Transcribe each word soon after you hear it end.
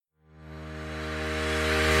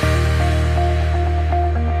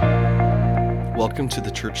Welcome to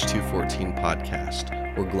the Church 214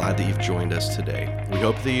 podcast. We're glad that you've joined us today. We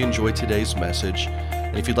hope that you enjoyed today's message.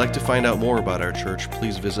 And if you'd like to find out more about our church,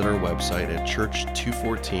 please visit our website at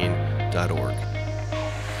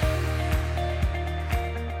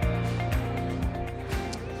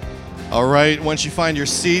church214.org. All right, once you find your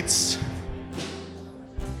seats.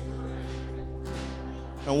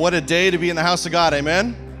 And what a day to be in the house of God,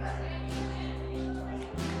 amen?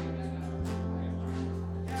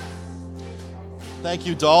 Thank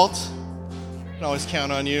you, Dalt. I can always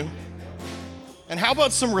count on you. And how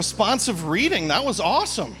about some responsive reading? That was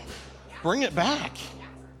awesome. Bring it back.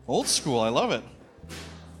 Old school, I love it.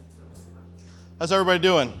 How's everybody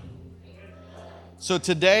doing? So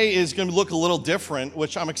today is going to look a little different,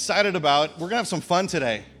 which I'm excited about. We're going to have some fun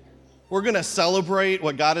today. We're going to celebrate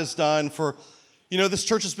what God has done for, this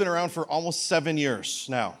church has been around for almost 7 years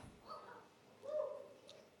now.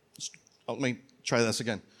 Let me try this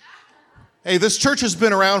again. Hey, this church has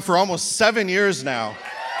been around for almost 7 years now.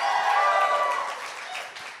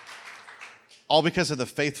 All because of the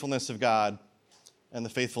faithfulness of God and the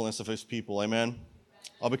faithfulness of His people, amen?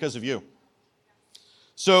 All because of you.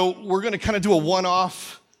 So we're going to kind of do a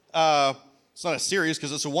one-off, it's not a series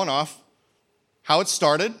because it's a one-off, how it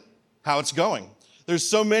started, how it's going. There's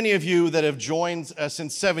so many of you that have joined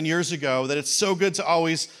since 7 years ago that it's so good to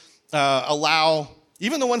always allow,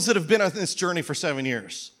 even the ones that have been on this journey for 7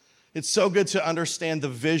 years, it's so good to understand the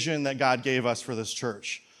vision that God gave us for this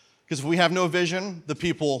church. Because if we have no vision, the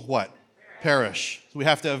people, what? Perish. So we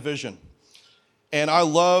have to have vision. And I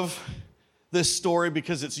love this story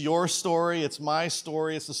because it's your story, it's my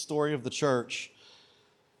story, it's the story of the church.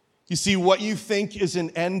 You see, what you think is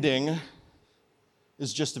an ending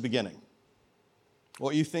is just a beginning.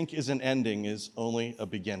 What you think is an ending is only a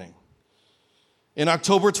beginning. In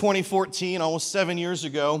October 2014, almost 7 years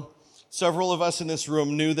ago, several of us in this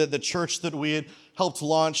room knew that the church that we had helped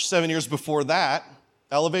launch 7 years before that,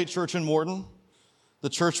 Elevate Church in Morton, the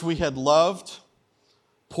church we had loved,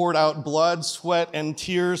 poured out blood, sweat, and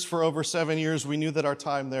tears for over 7 years, we knew that our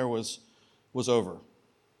time there was over.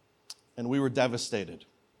 And we were devastated.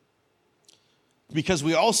 Because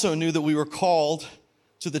we also knew that we were called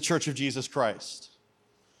to the Church of Jesus Christ.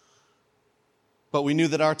 But we knew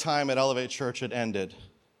that our time at Elevate Church had ended.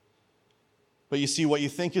 But you see, what you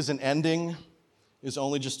think is an ending is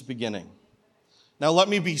only just a beginning. Now, let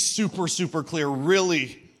me be super, super clear,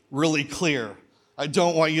 really, really clear. I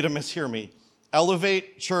don't want you to mishear me.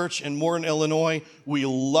 Elevate Church in Morton, Illinois, we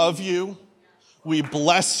love you. We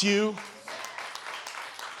bless you.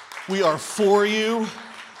 We are for you.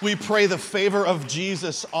 We pray the favor of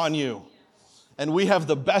Jesus on you. And we have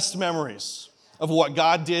the best memories of what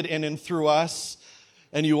God did in and through us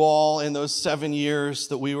and you all in those 7 years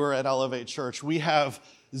that we were at Elevate Church. We have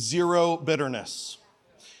zero bitterness.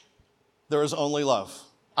 There is only love.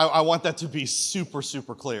 I want that to be super,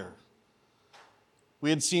 super clear. We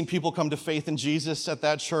had seen people come to faith in Jesus at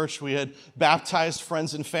that church. We had baptized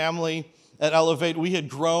friends and family at Elevate. We had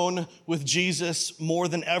grown with Jesus more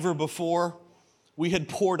than ever before. We had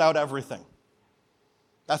poured out everything.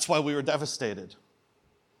 That's why we were devastated.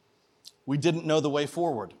 We didn't know the way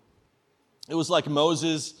forward. It was like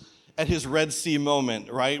Moses at his Red Sea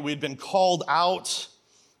moment, right? We'd been called out,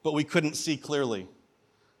 but we couldn't see clearly.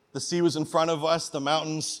 The sea was in front of us, the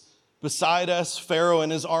mountains beside us, Pharaoh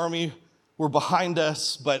and his army were behind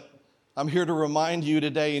us, but I'm here to remind you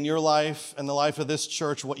today in your life and the life of this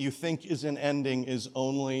church, what you think is an ending is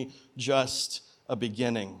only just a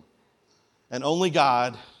beginning. And only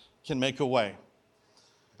God can make a way.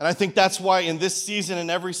 And I think that's why in this season and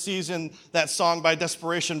every season, that song by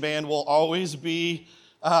Desperation Band will always be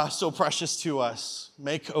so precious to us.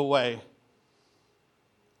 Make a way.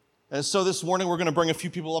 And so this morning, we're going to bring a few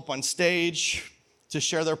people up on stage to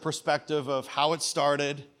share their perspective of how it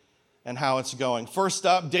started and how it's going. First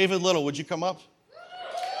up, David Little, would you come up?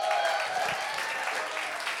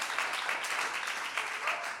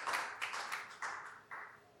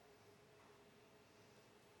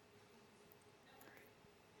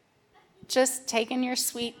 Just taking your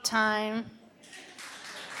sweet time.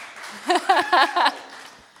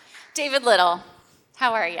 David Little,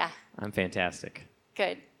 how are you? I'm fantastic.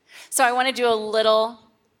 Good. So I want to do a little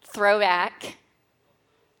throwback.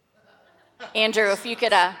 Andrew, if you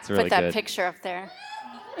could really put that good. picture up there.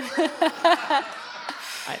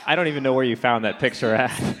 I don't even know where you found that picture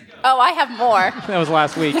at. Oh, I have more. That was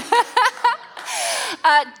last week.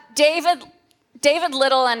 David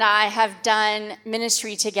Little and I have done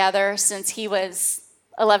ministry together since he was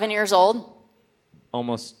 11 years old.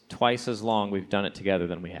 Almost twice as long we've done it together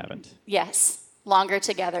than we haven't. Yes. longer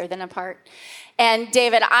together than apart. And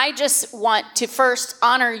David, I just want to first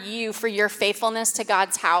honor you for your faithfulness to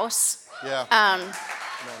God's house. Yeah.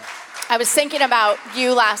 I was thinking about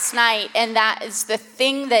you last night, and that is the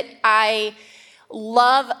thing that I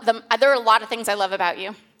love. There are a lot of things I love about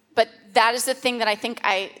you, but that is the thing that I think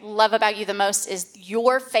I love about you the most is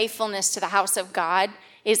your faithfulness to the house of God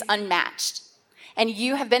is unmatched. And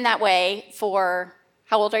you have been that way for,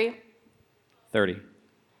 how old are you? 30.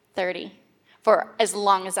 30. For as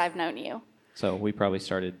long as I've known you. So we probably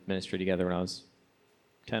started ministry together when I was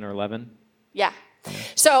 10 or 11. Yeah.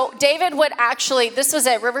 So David would actually, this was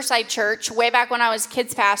at Riverside Church way back when I was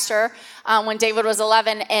kids pastor, when David was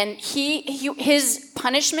 11, and his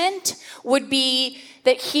punishment would be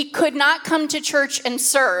that he could not come to church and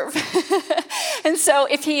serve. And so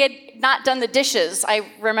if he had not done the dishes,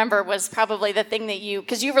 I remember was probably the thing that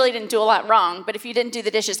because you really didn't do a lot wrong, but if you didn't do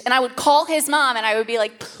the dishes, and I would call his mom and I would be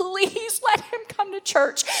like, please let him come to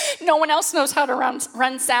church. No one else knows how to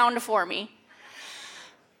run sound for me.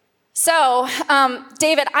 So,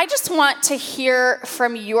 David, I just want to hear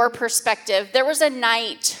from your perspective. There was a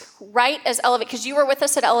night right as Elevate, because you were with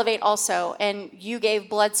us at Elevate also, and you gave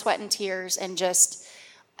blood, sweat, and tears and just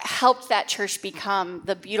helped that church become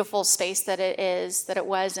the beautiful space that it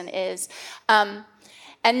was and is. And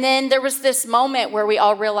then there was this moment where we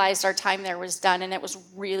all realized our time there was done, and it was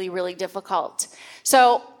really, really difficult.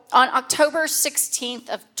 So on October 16th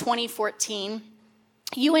of 2014,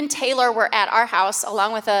 you and Taylor were at our house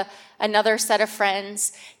along with another set of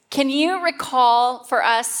friends. Can you recall for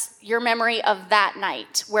us your memory of that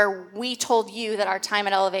night where we told you that our time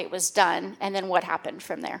at Elevate was done, and then what happened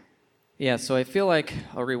from there? Yeah, so I feel like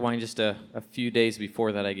I'll rewind just a few days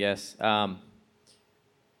before that, I guess. A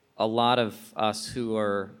lot of us who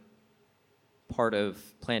are part of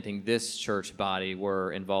planting this church body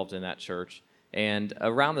were involved in that church. And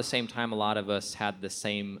around the same time, a lot of us had the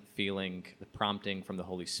same feeling, the prompting from the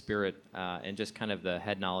Holy Spirit, and just kind of the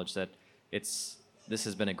head knowledge that this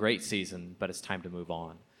has been a great season, but it's time to move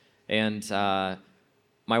on. And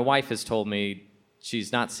my wife has told me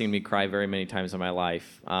she's not seen me cry very many times in my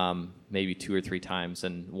life, maybe 2 or 3 times,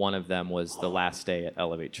 and one of them was the last day at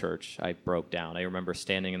Elevate Church. I broke down. I remember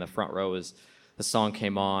standing in the front row as the song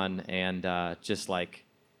came on, and just like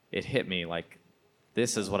it hit me, like,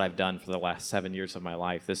 this is what I've done for the last 7 years of my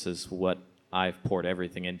life. This is what I've poured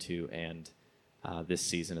everything into, and this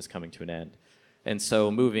season is coming to an end. And so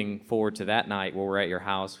moving forward to that night where we're at your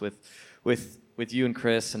house with you and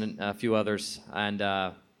Chris and a few others, and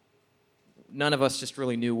none of us just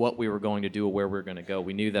really knew what we were going to do or where we were going to go.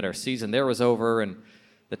 We knew that our season there was over, and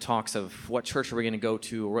the talks of what church are we going to go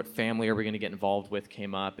to or what family are we going to get involved with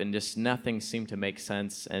came up, and just nothing seemed to make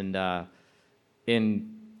sense. And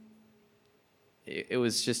it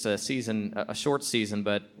was just a season, a short season,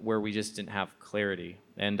 but where we just didn't have clarity.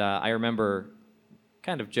 And I remember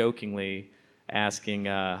kind of jokingly asking,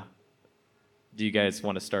 do you guys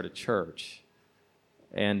want to start a church?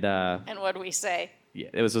 And what do we say? Yeah,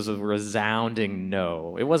 it was a resounding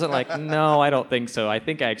no. It wasn't like, no, I don't think so. I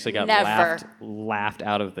think I actually got laughed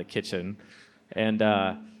out of the kitchen. And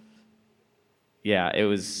yeah, it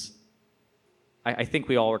was, I think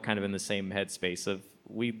we all were kind of in the same headspace of,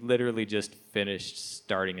 we literally just finished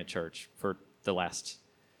starting a church for the last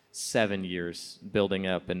 7 years, building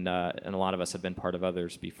up, and a lot of us have been part of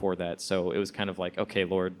others before that. So it was kind of like, okay,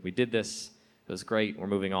 Lord, we did this. It was great. We're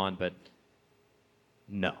moving on, but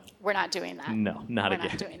no. We're not doing that. No, not again. We're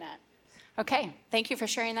not doing that. Okay, thank you for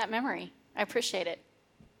sharing that memory. I appreciate it.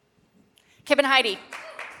 Kip and Heidi,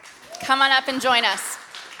 come on up and join us.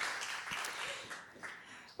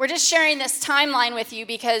 We're just sharing this timeline with you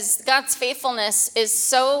because God's faithfulness is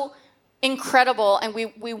so incredible, and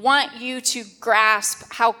we want you to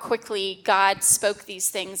grasp how quickly God spoke these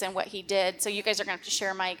things and what he did. So you guys are going to have to share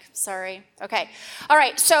a mic. Sorry. Okay. All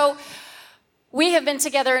right. So we have been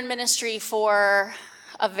together in ministry for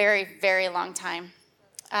a very, very long time.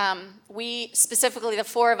 We specifically, the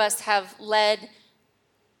 4 of us, have led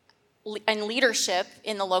in leadership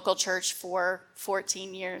in the local church for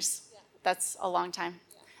 14 years. That's a long time.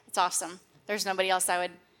 It's awesome. There's nobody else I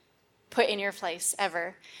would put in your place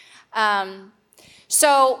ever.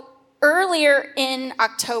 So earlier in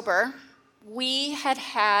October, we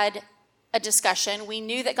had a discussion. We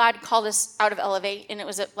knew that God called us out of Elevate, and it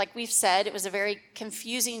was, like we've said, it was a very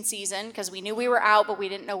confusing season because we knew we were out, but we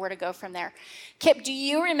didn't know where to go from there. Kip, do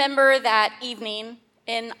you remember that evening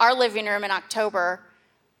in our living room in October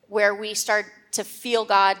where we started to feel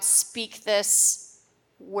God speak this?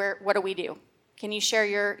 What do we do? Can you share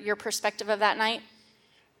your perspective of that night?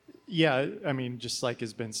 Yeah, I mean, just like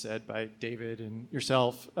has been said by David and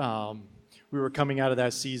yourself, we were coming out of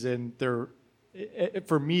that season. There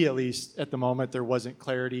for me at least, at the moment, there wasn't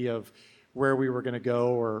clarity of where we were going to go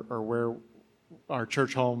or where our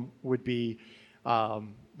church home would be.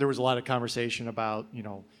 There was a lot of conversation about,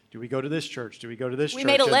 do we go to this church? Do we go to this church? We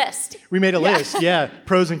made a list. We made a list, yeah,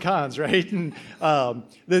 pros and cons, right? And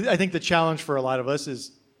I think the challenge for a lot of us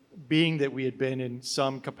is, being that we had been in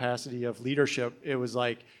some capacity of leadership, it was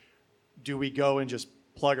like, do we go and just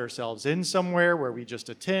plug ourselves in somewhere where we just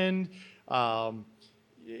attend?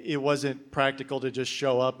 It wasn't practical to just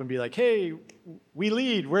show up and be like, hey, we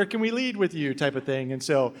lead, where can we lead with you, type of thing. And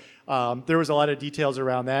so there was a lot of details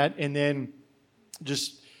around that. And then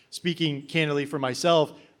just speaking candidly for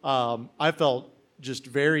myself, I felt just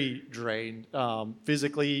very drained,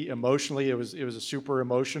 physically, emotionally. It was a super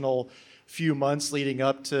emotional few months leading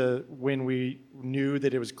up to when we knew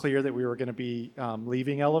that it was clear that we were going to be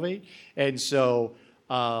leaving Elevate. And so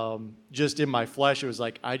just in my flesh, it was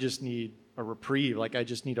like, I just need a reprieve. Like, I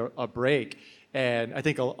just need a break. And I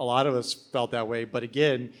think a lot of us felt that way. But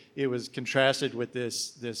again, it was contrasted with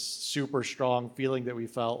this super strong feeling that we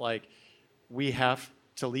felt like we have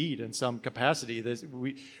to lead in some capacity.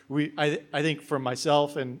 I think for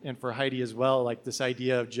myself and for Heidi as well, like this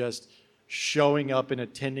idea of just showing up and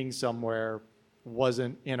attending somewhere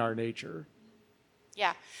wasn't in our nature.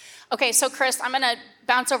 Yeah. Okay, so Chris, I'm going to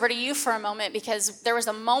bounce over to you for a moment, because there was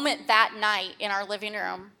a moment that night in our living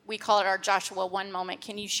room. We call it our Joshua 1 moment.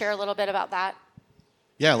 Can you share a little bit about that?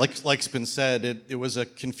 Yeah, like's been said, it was a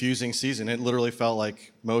confusing season. It literally felt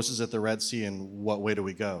like Moses at the Red Sea, and what way do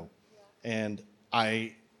we go? And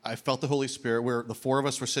I felt the Holy Spirit. The four of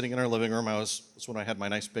us were sitting in our living room. That's when I had my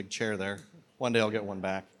nice big chair there. One day I'll get one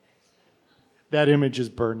back. That image is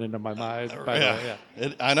burned into my mind, by the way.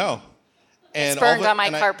 Yeah. I know. And it's burned on my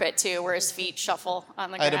carpet, too, where his feet shuffle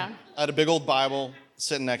on the ground. I had a big old Bible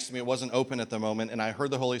sitting next to me. It wasn't open at the moment, and I heard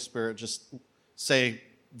the Holy Spirit just say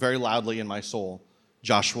very loudly in my soul,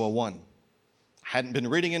 Joshua 1. I hadn't been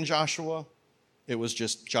reading in Joshua. It was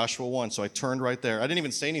just Joshua 1. So I turned right there. I didn't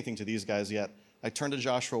even say anything to these guys yet. I turned to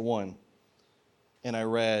Joshua 1, and I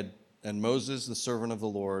read, and Moses, the servant of the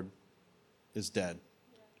Lord, is dead.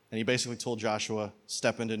 And he basically told Joshua,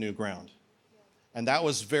 step into new ground. And that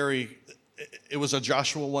was it was a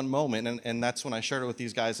Joshua 1 moment. And that's when I shared it with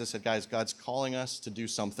these guys. I said, guys, God's calling us to do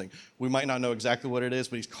something. We might not know exactly what it is,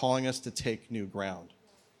 but he's calling us to take new ground.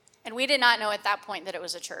 And we did not know at that point that it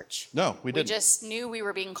was a church. No, we didn't. We just knew we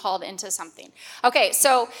were being called into something. Okay,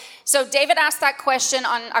 so David asked that question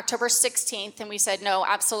on October 16th, and we said, no,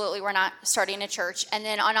 absolutely, we're not starting a church. And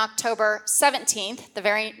then on October 17th, the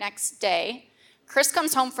very next day, Chris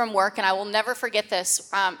comes home from work, and I will never forget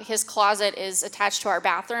this. His closet is attached to our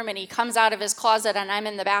bathroom, and he comes out of his closet, and I'm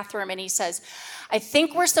in the bathroom, and he says, I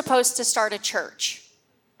think we're supposed to start a church.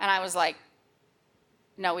 And I was like,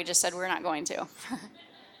 no, we just said we're not going to.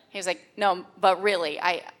 He was like, no, but really,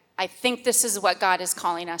 I think this is what God is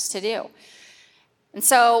calling us to do. And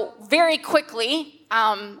so very quickly,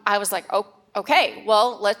 I was like, oh, okay,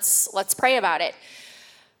 well, let's pray about it.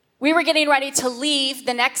 We were getting ready to leave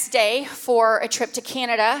the next day for a trip to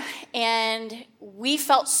Canada, and we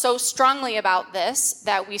felt so strongly about this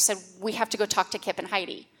that we said, we have to go talk to Kip and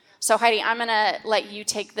Heidi. So Heidi, I'm going to let you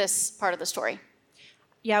take this part of the story.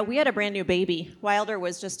 Yeah, we had a brand new baby. Wilder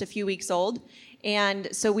was just a few weeks old,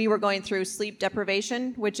 and so we were going through sleep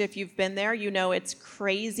deprivation, which if you've been there, you know it's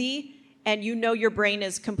crazy, and you know your brain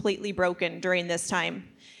is completely broken during this time.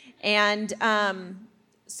 And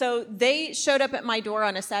so they showed up at my door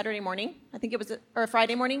on a Saturday morning. I think it was or a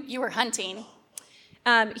Friday morning. You were hunting.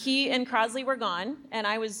 He and Crosley were gone, and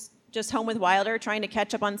I was just home with Wilder trying to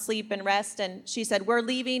catch up on sleep and rest. And she said, we're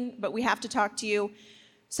leaving, but we have to talk to you.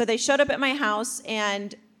 So they showed up at my house,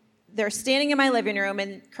 and they're standing in my living room.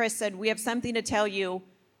 And Chris said, we have something to tell you.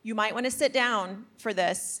 You might want to sit down for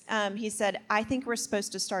this. He said, I think we're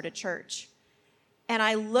supposed to start a church. And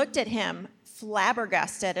I looked at him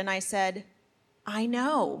flabbergasted, and I said, I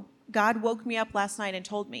know. God woke me up last night and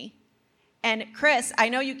told me. And Chris, I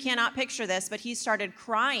know you cannot picture this, but he started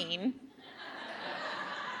crying.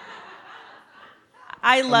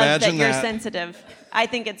 I love that you're sensitive. I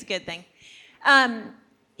think it's a good thing.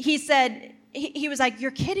 He said, he was like, you're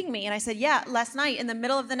kidding me. And I said, yeah, last night in the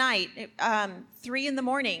middle of the night, 3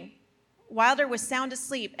 a.m, Wilder was sound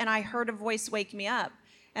asleep, and I heard a voice wake me up.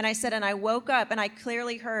 And I said, and I woke up, and I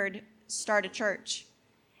clearly heard, start a church.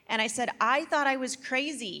 And I said, I thought I was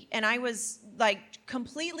crazy, and I was like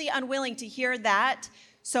completely unwilling to hear that.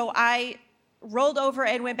 So I rolled over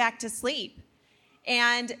and went back to sleep.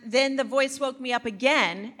 And then the voice woke me up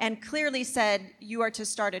again and clearly said, you are to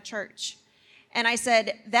start a church. And I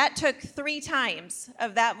said, that took 3 times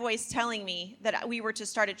of that voice telling me that we were to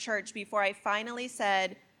start a church before I finally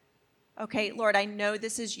said, okay, Lord, I know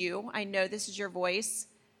this is you. I know this is your voice.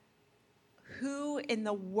 Who in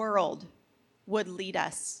the world would lead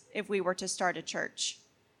us if we were to start a church?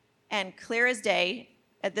 And clear as day,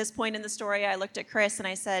 at this point in the story, I looked at Chris and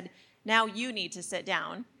I said, now you need to sit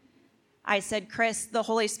down. I said, Chris, the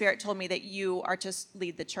Holy Spirit told me that you are to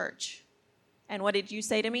lead the church. And what did you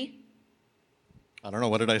say to me? I don't know.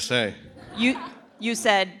 What did I say? You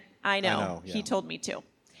said, I know. Yeah. He told me to.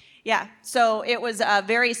 Yeah, so it was a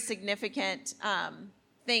very significant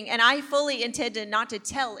thing. And I fully intended not to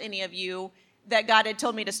tell any of you that God had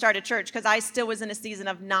told me to start a church because I still was in a season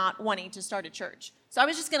of not wanting to start a church. So I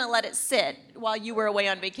was just going to let it sit while you were away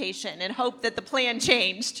on vacation and hope that the plan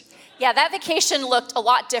changed. Yeah, that vacation looked a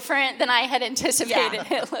lot different than I had anticipated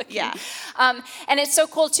it looking. Yeah. And it's so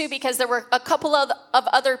cool, too, because there were a couple of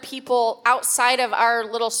other people outside of our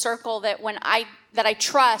little circle that I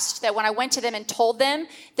trust, that when I went to them and told them,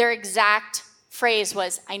 their exact phrase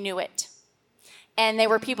was, I knew it. And they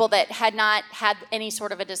were people that had not had any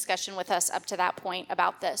sort of a discussion with us up to that point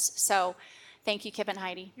about this. So thank you, Kip and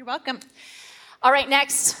Heidi. You're welcome. All right,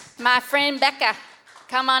 next, my friend Becca.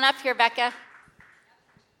 Come on up here, Becca.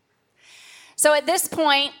 So at this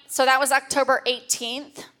point, so that was October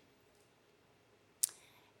 18th.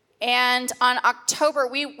 And on October,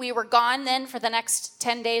 we were gone then for the next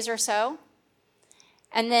 10 days or so.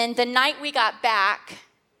 And then the night we got back,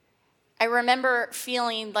 I remember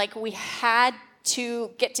feeling like we had to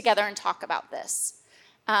get together and talk about this.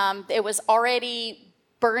 It was already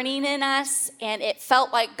burning in us, and it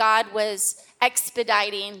felt like God was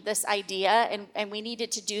expediting this idea, and we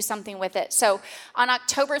needed to do something with it. So on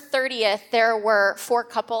October 30th, there were 4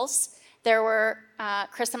 couples. There were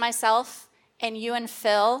Chris and myself, and you and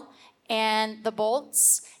Phil, and the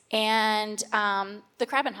Bolts, and the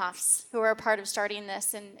Krabbenhoffs, who were a part of starting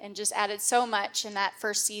this and just added so much in that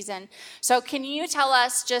first season. So can you tell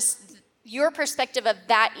us just your perspective of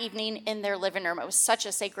that evening in their living room? It was such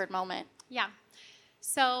a sacred moment. Yeah.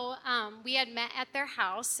 So we had met at their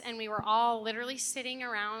house, and we were all literally sitting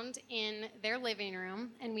around in their living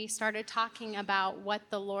room, and we started talking about what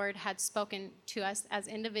the Lord had spoken to us as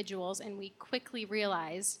individuals, and we quickly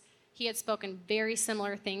realized he had spoken very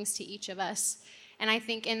similar things to each of us. And I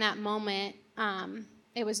think in that moment,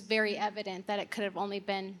 it was very evident that it could have only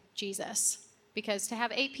been Jesus, because to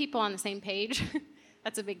have 8 people on the same page,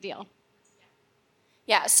 that's a big deal.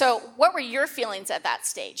 Yeah, so what were your feelings at that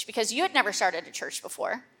stage? Because you had never started a church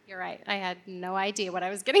before. You're right. I had no idea what I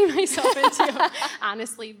was getting myself into,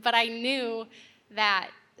 honestly. But I knew that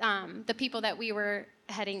the people that we were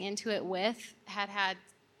heading into it with had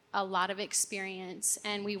a lot of experience,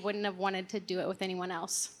 and we wouldn't have wanted to do it with anyone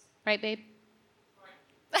else. Right, babe?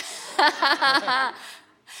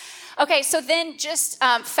 Okay, so then just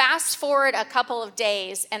fast forward a couple of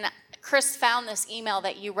days, and Chris found this email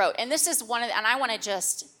that you wrote. And this is and I want to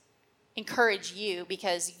just encourage you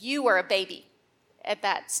because you were a baby at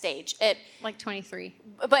that stage. Like 23.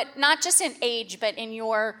 But not just in age, but in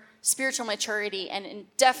your spiritual maturity and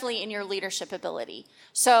definitely in your leadership ability.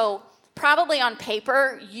 So probably on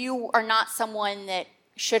paper, you are not someone that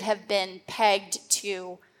should have been pegged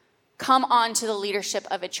to come on to the leadership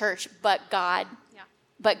of a church, but God. Yeah.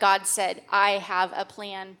 But God said, I have a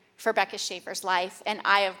plan for Becca Schaefer's life, and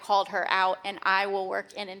I have called her out, and I will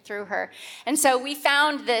work in and through her. And so we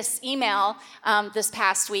found this email this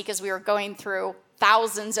past week as we were going through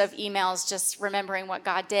thousands of emails, just remembering what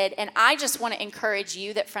God did. And I just want to encourage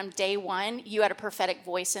you that from day one, you had a prophetic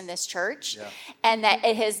voice in this church, and that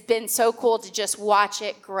it has been so cool to just watch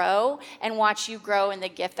it grow and watch you grow in the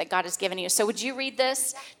gift that God has given you. So would you read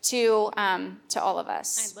this to all of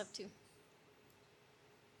us? I'd love to.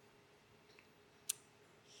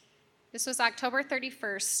 This was October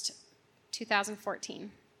 31st,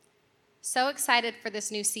 2014. So excited for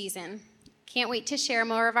this new season. Can't wait to share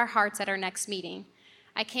more of our hearts at our next meeting.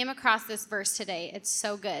 I came across this verse today. It's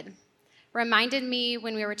so good. Reminded me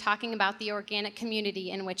when we were talking about the organic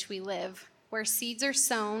community in which we live, where seeds are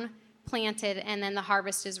sown, planted, and then the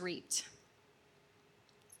harvest is reaped.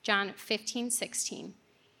 John 15:16.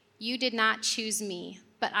 You did not choose me,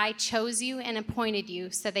 but I chose you and appointed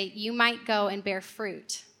you so that you might go and bear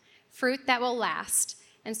fruit that will last,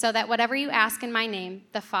 and so that whatever you ask in my name,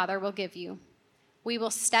 the Father will give you. We will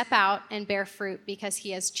step out and bear fruit because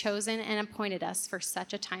he has chosen and appointed us for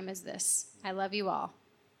such a time as this. I love you all.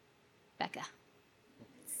 Becca.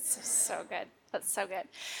 So good. That's so good.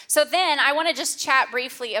 So then I want to just chat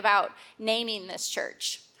briefly about naming this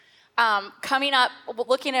church. Coming up,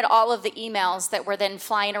 looking at all of the emails that were then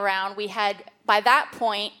flying around, we had, by that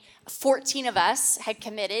point, 14 of us had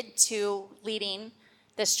committed to leading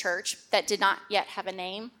this church that did not yet have a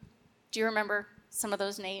name. Do you remember some of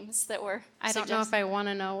those names that were I don't know if suggested? I want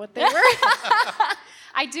to know what they were.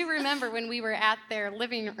 I do remember when we were at their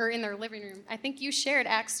in their living room. I think you shared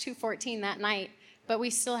Acts 2:14 that night, but we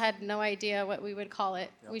still had no idea what we would call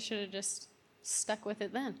it. Yep. We should have just stuck with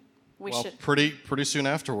it then. We well, should. Pretty soon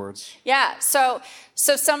afterwards. Yeah. So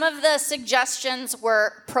some of the suggestions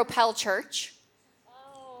were Propel Church,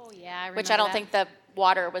 Oh yeah, I remember which I don't that. think the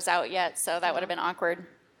water was out yet, so that would have been awkward.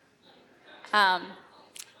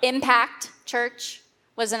 Impact Church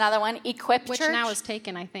was another one. Equip Which Church. now is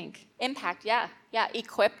taken, I think. Impact, yeah.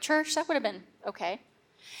 Equip Church, that would have been okay.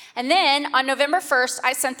 And then on November 1st,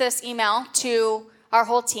 I sent this email to our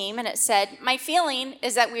whole team, and it said, my feeling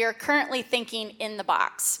is that we are currently thinking in the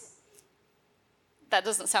box. That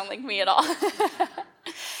doesn't sound like me at all.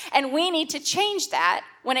 And we need to change that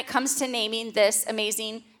when it comes to naming this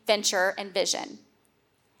amazing venture and vision.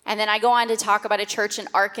 And then I go on to talk about a church in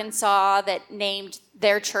Arkansas that named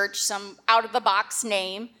their church some out-of-the-box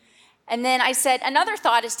name. And then I said, another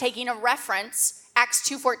thought is taking a reference, Acts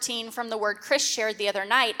 2:14, from the word Chris shared the other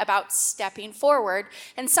night about stepping forward,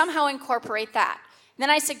 and somehow incorporate that. And then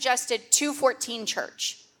I suggested 2:14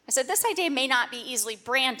 Church. I said, this idea may not be easily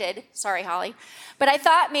branded, sorry, Holly, but I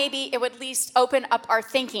thought maybe it would at least open up our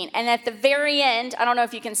thinking. And at the very end, I don't know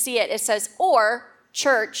if you can see it, it says, or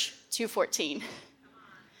Church 2:14.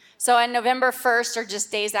 So on November 1st, or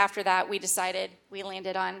just days after that, we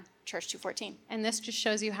landed on Church 2:14. And this just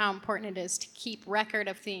shows you how important it is to keep record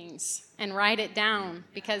of things and write it down,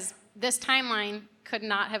 because this timeline could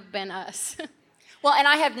not have been us. Well, and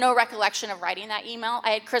I have no recollection of writing that email.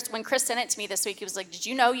 When Chris sent it to me this week, he was like, did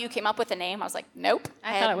you know you came up with a name? I was like, nope.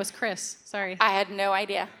 I thought it was Chris. Sorry. I had no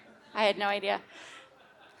idea.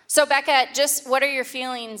 So Becca, just what are your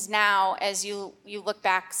feelings now as you look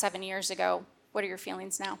back 7 years ago? What are your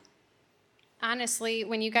feelings now? Honestly,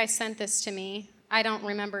 when you guys sent this to me, I don't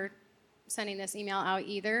remember sending this email out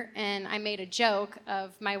either, and I made a joke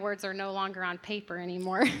of my words are no longer on paper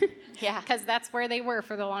anymore. Yeah. Because that's where they were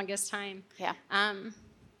for the longest time. Yeah.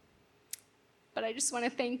 But I just want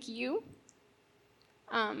to thank you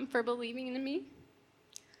for believing in me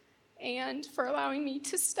and for allowing me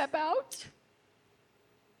to step out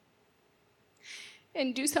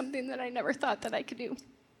and do something that I never thought that I could do.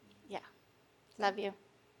 Yeah. Love you.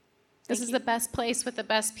 This is the best place with the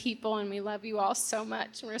best people, and we love you all so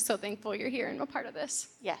much. And we're so thankful you're here and a part of this.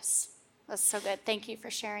 Yes. That's so good. Thank you for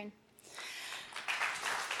sharing.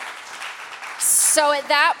 So at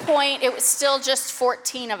that point, it was still just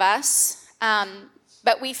 14 of us,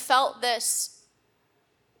 but we felt this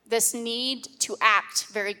need to act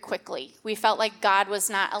very quickly. We felt like God was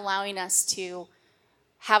not allowing us to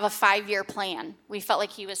have a 5-year plan. We felt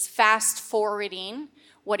like he was fast forwarding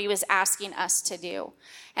what he was asking us to do.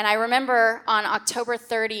 And I remember on October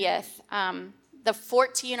 30th, the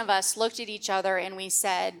 14 of us looked at each other and we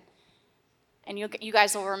said, and you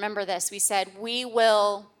guys will remember this, we said, we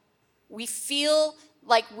feel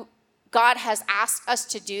like God has asked us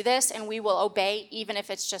to do this, and we will obey even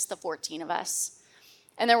if it's just the 14 of us.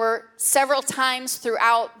 And there were several times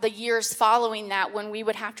throughout the years following that when we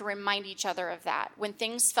would have to remind each other of that. When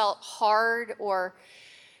things felt hard or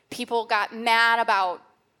people got mad about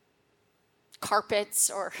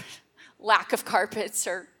carpets or lack of carpets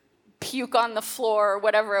or puke on the floor or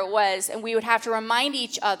whatever it was, and we would have to remind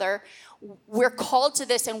each other, we're called to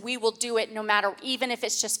this and we will do it no matter, even if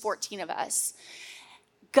it's just 14 of us.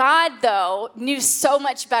 God, though, knew so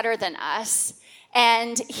much better than us,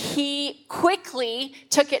 and he quickly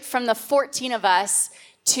took it from the 14 of us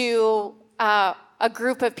to a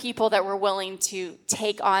group of people that were willing to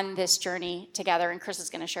take on this journey together, and Chris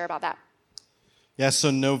is going to share about that. Yeah, so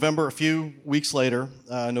a few weeks later,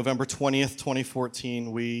 November 20th,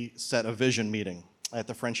 2014, we set a vision meeting at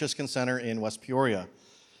the Franciscan Center in West Peoria.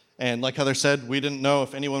 And like Heather said, we didn't know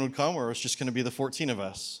if anyone would come or it was just going to be the 14 of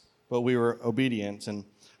us, but we were obedient. And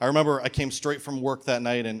I remember I came straight from work that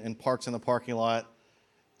night and parked in the parking lot,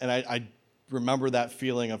 and I remember that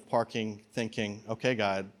feeling of parking thinking, okay,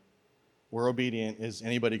 God, we're obedient. Is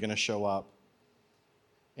anybody going to show up?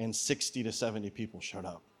 And 60 to 70 people showed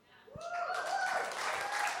up.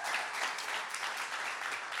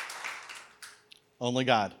 Only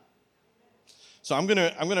God. So I'm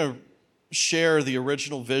gonna share the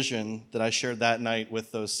original vision that I shared that night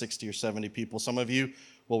with those 60 or 70 people. Some of you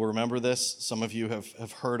will remember this. Some of you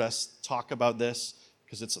have heard us talk about this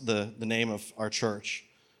because it's the name of our church.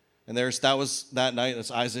 And that was that night.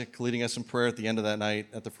 That's Isaac leading us in prayer at the end of that night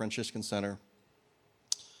at the Franciscan Center.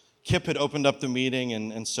 Kip had opened up the meeting,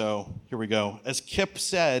 and so here we go. As Kip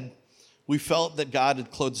said, we felt that God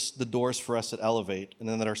had closed the doors for us at Elevate, and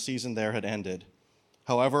then that our season there had ended.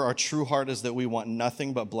 However, our true heart is that we want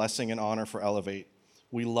nothing but blessing and honor for Elevate.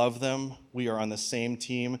 We love them. We are on the same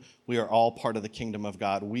team. We are all part of the kingdom of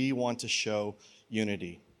God. We want to show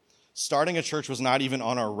unity. Starting a church was not even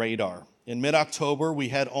on our radar. In mid-October, we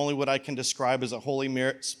had only what I can describe as a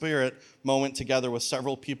Holy Spirit moment together with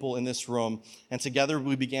several people in this room. And together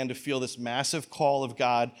we began to feel this massive call of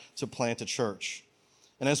God to plant a church.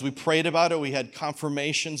 And as we prayed about it, we had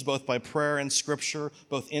confirmations both by prayer and scripture,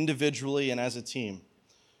 both individually and as a team.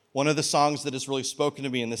 One of the songs that has really spoken to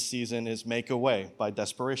me in this season is Make a Way by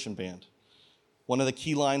Desperation Band. One of the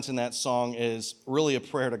key lines in that song is really a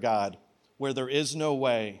prayer to God. Where there is no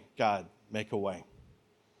way, God, make a way.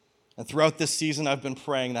 And throughout this season, I've been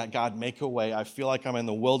praying that God, make a way. I feel like I'm in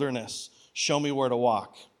the wilderness. Show me where to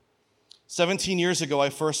walk. 17 years ago, I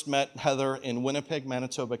first met Heather in Winnipeg,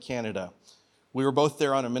 Manitoba, Canada. We were both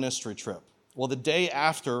there on a ministry trip. Well, the day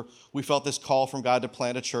after we felt this call from God to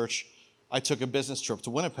plant a church, I took a business trip to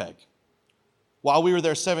Winnipeg. While we were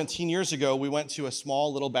there 17 years ago, we went to a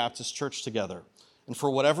small little Baptist church together. And for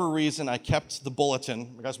whatever reason, I kept the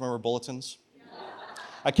bulletin. You guys remember bulletins?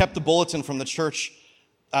 I kept the bulletin from the church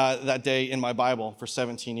that day in my Bible for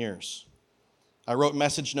 17 years. I wrote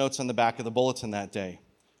message notes on the back of the bulletin that day.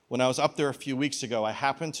 When I was up there a few weeks ago, I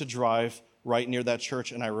happened to drive right near that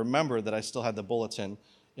church, and I remembered that I still had the bulletin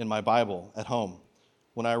in my Bible at home.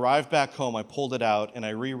 When I arrived back home, I pulled it out, and I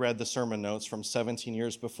reread the sermon notes from 17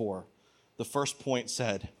 years before. The first point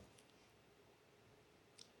said,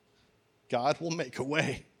 God will make a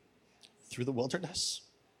way through the wilderness.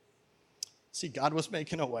 See, God was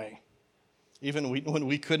making a way. Even when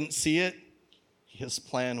we couldn't see it, his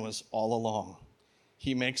plan was all along.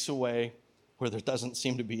 He makes a way where there doesn't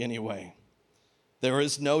seem to be any way. There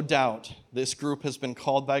is no doubt this group has been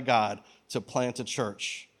called by God to plant a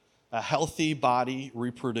church. A healthy body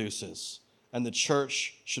reproduces, and the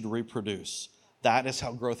church should reproduce. That is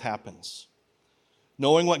how growth happens.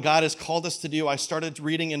 Knowing what God has called us to do, I started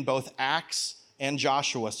reading in both Acts and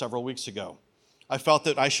Joshua several weeks ago. I felt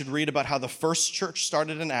that I should read about how the first church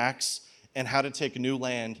started in Acts and how to take new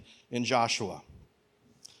land in Joshua.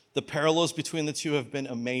 The parallels between the two have been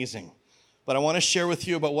amazing, but I want to share with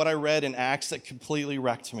you about what I read in Acts that completely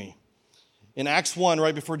wrecked me. In Acts 1,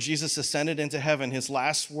 right before Jesus ascended into heaven, his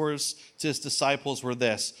last words to his disciples were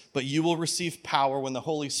this: "But you will receive power when the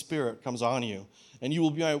Holy Spirit comes on you, and you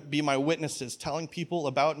will be my witnesses, telling people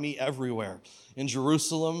about me everywhere, in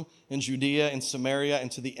Jerusalem, in Judea, in Samaria,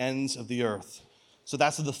 and to the ends of the earth." So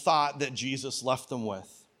that's the thought that Jesus left them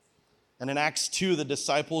with. And in Acts 2, the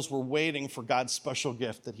disciples were waiting for God's special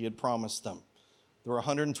gift that he had promised them. There were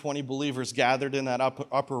 120 believers gathered in that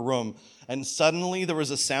upper room, and suddenly there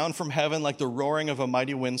was a sound from heaven like the roaring of a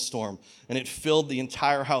mighty windstorm, and it filled the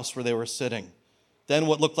entire house where they were sitting. Then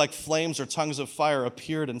what looked like flames or tongues of fire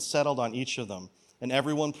appeared and settled on each of them, and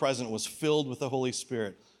everyone present was filled with the Holy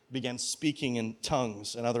Spirit, began speaking in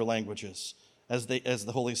tongues and other languages as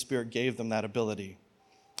the Holy Spirit gave them that ability.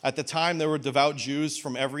 At the time, there were devout Jews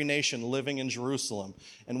from every nation living in Jerusalem,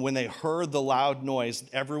 and when they heard the loud noise,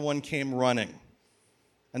 everyone came running.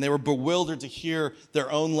 And they were bewildered to hear their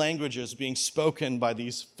own languages being spoken by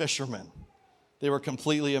these fishermen. They were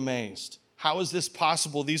completely amazed. How is this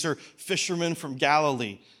possible? These are fishermen from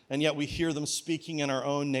Galilee, and yet we hear them speaking in our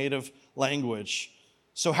own native language.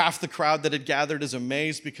 So half the crowd that had gathered is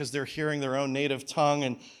amazed because they're hearing their own native tongue,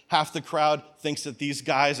 and half the crowd thinks that these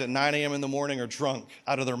guys at 9 a.m. in the morning are drunk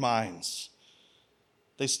out of their minds.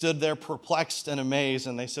 They stood there perplexed and amazed,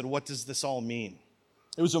 and they said, "What does this all mean?"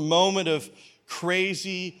 It was a moment of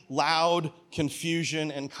crazy, loud confusion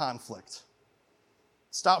and conflict.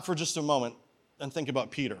 Stop for just a moment and think about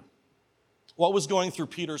Peter. What was going through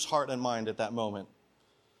Peter's heart and mind at that moment?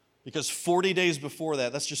 Because 40 days before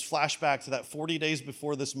that, let's just flash back to that 40 days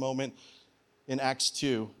before this moment in Acts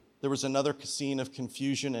 2, there was another scene of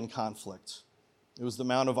confusion and conflict. It was the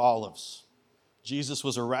Mount of Olives. Jesus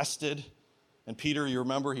was arrested, and Peter, you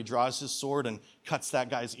remember, he draws his sword and cuts that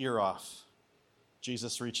guy's ear off.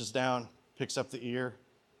 Jesus reaches down, picks up the ear,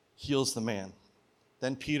 heals the man.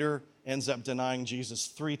 Then Peter ends up denying Jesus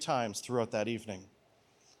 3 times throughout that evening.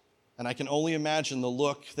 And I can only imagine the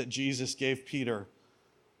look that Jesus gave Peter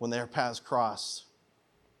when their paths crossed.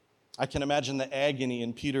 I can imagine the agony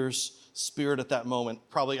in Peter's spirit at that moment,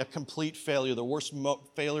 probably a complete failure, the worst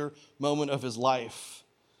failure moment of his life.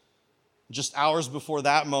 Just hours before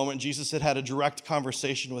that moment, Jesus had had a direct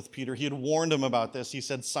conversation with Peter. He had warned him about this. He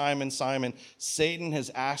said, "Simon, Simon, Satan has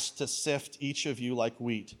asked to sift each of you like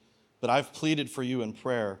wheat, but I've pleaded for you in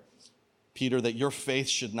prayer, Peter, that your faith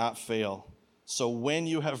should not fail. So when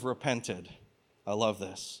you have repented," I love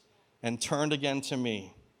this, "and turned again to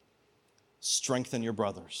me, strengthen your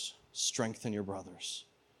brothers." strengthen your brothers.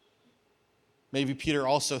 Maybe Peter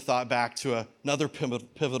also thought back to another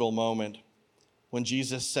pivotal moment when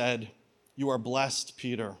Jesus said, "You are blessed,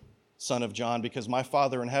 Peter, son of John, because my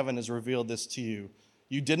Father in heaven has revealed this to you.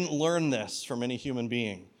 You didn't learn this from any human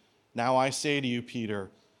being. Now I say to you,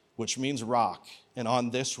 Peter," which means rock, "and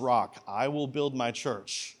on this rock I will build my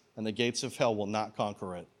church, and the gates of hell will not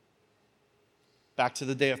conquer it." Back to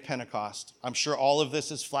the day of Pentecost. I'm sure all of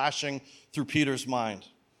this is flashing through Peter's mind.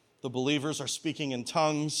 The believers are speaking in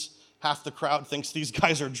tongues. Half the crowd thinks these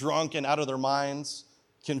guys are drunk and out of their minds.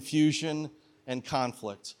 Confusion and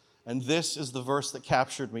conflict. And this is the verse that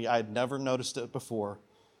captured me. I had never noticed it before.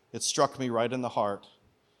 It struck me right in the heart.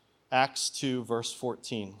 Acts 2, verse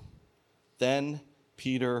 14. Then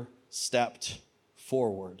Peter stepped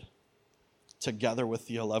forward together with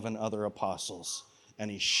the 11 other apostles,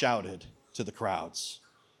 and he shouted to the crowds.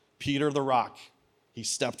 Peter the rock, he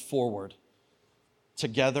stepped forward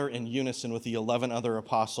together in unison with the 11 other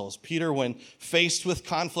apostles. Peter, when faced with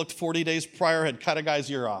conflict 40 days prior, had cut a guy's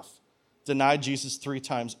ear off, denied Jesus 3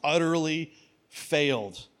 times, utterly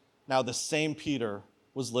failed. Now the same Peter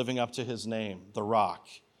was living up to his name, the rock.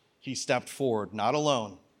 He stepped forward, not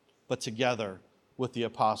alone, but together with the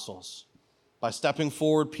apostles. By stepping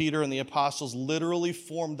forward, Peter and the apostles literally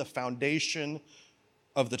formed the foundation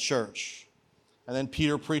of the church. And then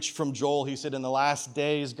Peter preached from Joel. He said, "In the last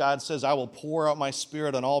days, God says, I will pour out my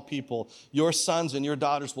Spirit on all people. Your sons and your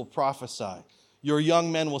daughters will prophesy. Your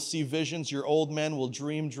young men will see visions. Your old men will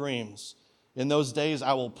dream dreams. In those days,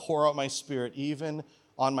 I will pour out my Spirit even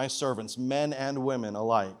on my servants, men and women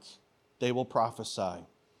alike. They will prophesy."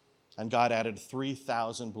 And God added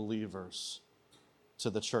 3,000 believers to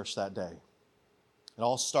the church that day. It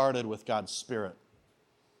all started with God's Spirit.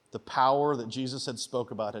 The power that Jesus had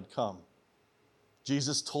spoke about had come.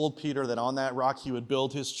 Jesus told Peter that on that rock he would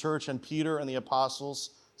build his church, and Peter and the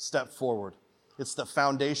apostles stepped forward. It's the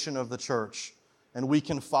foundation of the church, and we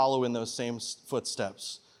can follow in those same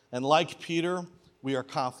footsteps. And like Peter, we are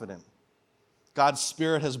confident. God's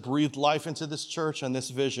Spirit has breathed life into this church and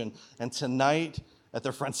this vision. And tonight at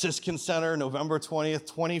the Franciscan Center, November 20th,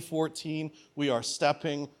 2014, we are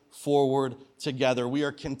stepping forward together. We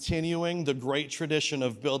are continuing the great tradition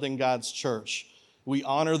of building God's church. We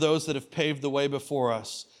honor those that have paved the way before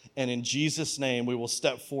us. And in Jesus' name, we will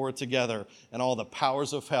step forward together, and all the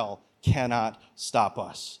powers of hell cannot stop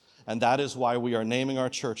us. And that is why we are naming our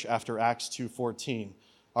church after Acts 2:14.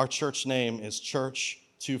 Our church name is Church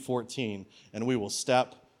 2:14, and we will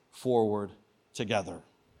step forward together.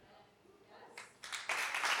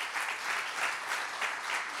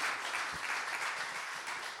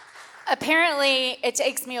 Apparently, it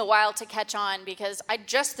takes me a while to catch on because I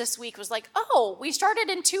just this week was like, oh, we started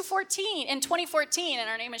in 2014, and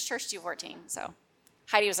our name is Church 214. So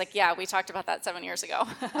Heidi was like, yeah, we talked about that 7 years ago.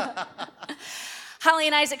 Holly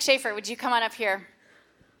and Isaac Schaefer, would you come on up here?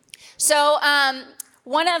 So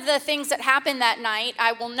one of the things that happened that night,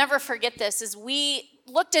 I will never forget this, is we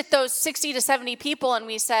looked at those 60 to 70 people and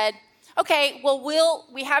we said, okay, well,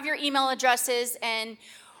 we have your email addresses and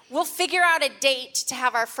we'll figure out a date to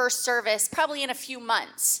have our first service probably in a few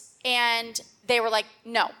months. And they were like,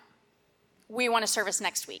 no, we want a service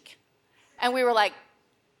next week. And we were like,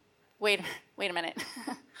 wait a minute.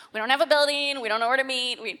 We don't have a building. We don't know where to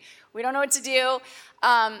meet. We don't know what to do.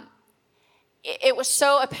 It was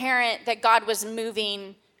so apparent that God was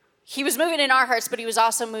moving. He was moving in our hearts, but he was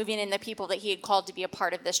also moving in the people that he had called to be a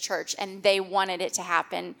part of this church. And they wanted it to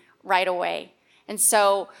happen right away. And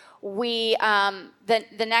so we,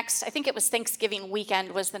 the next, I think it was Thanksgiving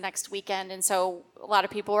weekend was the next weekend. And so a lot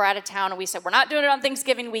of people were out of town and we said, we're not doing it on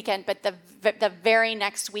Thanksgiving weekend, but the very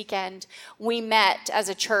next weekend we met as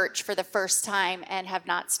a church for the first time and have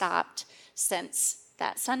not stopped since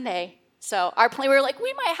that Sunday. So our plan, we were like,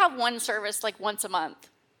 we might have one service like once a month.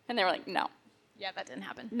 And they were like, no. Yeah, that didn't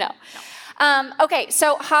happen. No. Okay,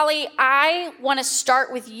 so Holly, I want to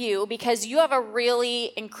start with you because you have a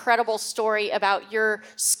really incredible story about your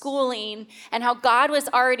schooling and how God was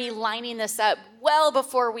already lining this up well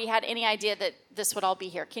before we had any idea that this would all be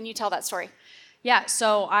here. Can you tell that story? Yeah,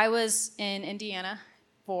 so I was in Indiana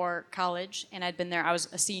for college, and I'd been there. I was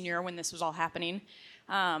a senior when this was all happening.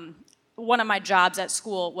 One of my jobs at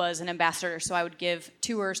school was an ambassador, so I would give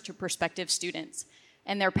tours to prospective students.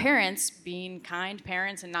 And their parents, being kind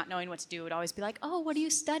parents and not knowing what to do, would always be like, oh, what are you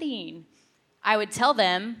studying? I would tell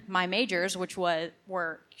them my majors, which were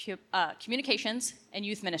communications and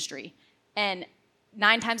youth ministry. And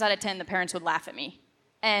 9 times out of 10, the parents would laugh at me.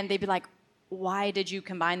 And they'd be like, why did you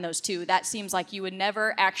combine those two? That seems like you would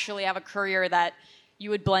never actually have a career that you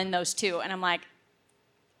would blend those two. And I'm like,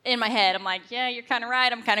 in my head, I'm like, yeah, you're kind of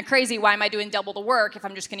right. I'm kind of crazy. Why am I doing double the work if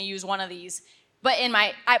I'm just going to use one of these? But in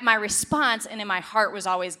my response and in my heart was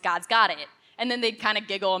always, God's got it. And then they'd kind of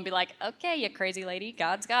giggle and be like, okay, you crazy lady,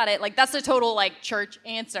 God's got it. Like, that's the total, like, church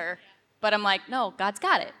answer. But I'm like, no, God's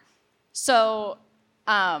got it. So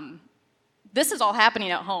this is all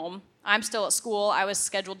happening at home. I'm still at school. I was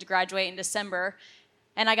scheduled to graduate in December.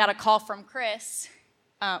 And I got a call from Chris.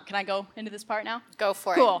 Can I go into this part now? Go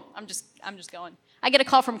for it. Cool. I'm just going. I get a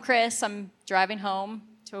call from Chris. I'm driving home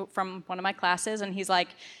from one of my classes, and he's like,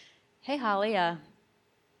 hey, Holly,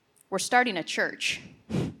 we're starting a church.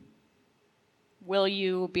 Will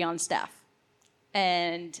you be on staff?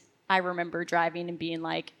 And I remember driving and being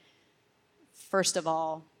like, first of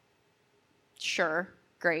all, sure,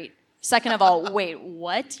 great. Second of all, wait,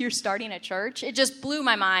 what? You're starting a church? It just blew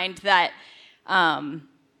my mind that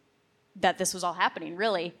this was all happening,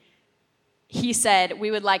 really. He said,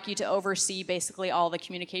 we would like you to oversee basically all the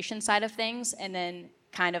communication side of things and then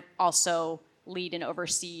kind of also lead and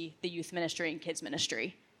oversee the youth ministry and kids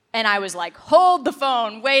ministry. And I was like, hold the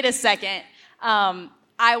phone, wait a second.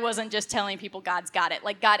 I wasn't just telling people God's got it.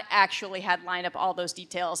 Like, God actually had lined up all those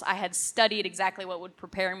details. I had studied exactly what would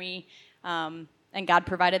prepare me, and God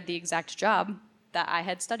provided the exact job that I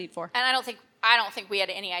had studied for. And I don't think we had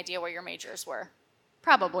any idea where your majors were.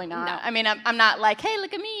 Probably not. No. I mean, I'm not like, hey,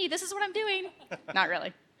 look at me, this is what I'm doing. Not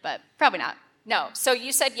really, but probably not. No. So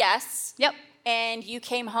you said yes. Yep. And you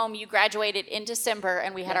came home, you graduated in December,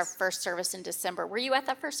 and we had our Yes. first service in December. Were you at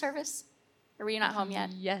that first service? Or were you not home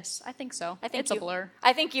yet? Yes, I think so. I think it's a blur.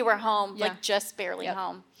 I think you were home, Yeah. like just barely Yep.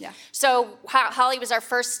 home. Yeah. So Holly was our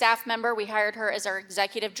first staff member. We hired her as our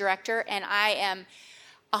executive director, and I am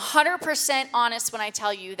 100% honest when I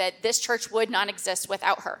tell you that this church would not exist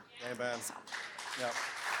without her. Amen. Yep.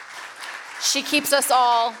 She keeps us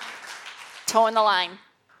all towing the line.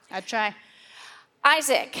 I'd try.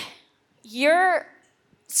 Isaac, your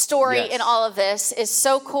story Yes. in all of this is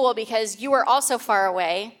so cool because you were also far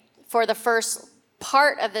away for the first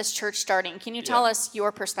part of this church starting. Can you tell us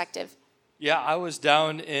your perspective? Yeah, I was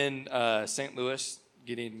down in St. Louis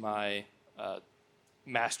getting my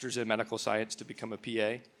master's in medical science to become a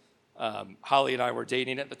PA. Holly and I were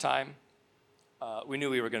dating at the time. We knew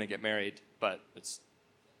we were going to get married, but it's,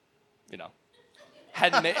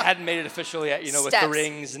 hadn't made it official yet, with the Steps.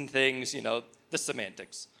 rings and things, the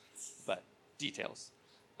semantics, but details.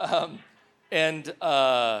 I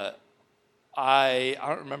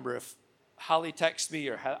don't remember if Holly texted me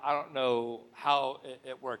or I don't know how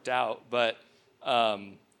it worked out, but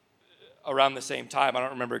around the same time, I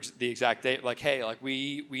don't remember the exact date, like, hey, like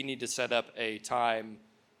we need to set up a time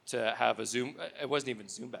to have a Zoom. It wasn't even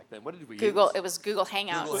Zoom back then. What did we Google. use? It was Google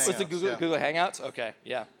Hangouts. Google Was it Hangouts, Google Hangouts? Okay,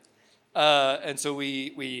 yeah. And so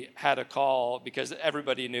we had a call because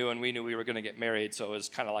everybody knew and we knew we were going to get married, so it was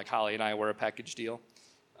kind of like Holly and I were a package deal.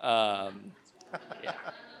 Yeah.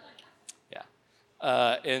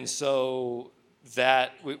 And so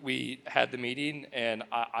that we had the meeting, and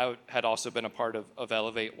I had also been a part of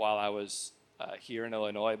Elevate while I was here in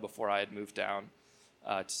Illinois before I had moved down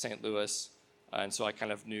to St. Louis. And so I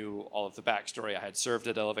kind of knew all of the backstory. I had served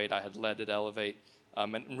at Elevate. I had led at Elevate.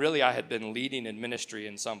 And really, I had been leading in ministry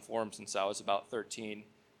in some form since I was about 13.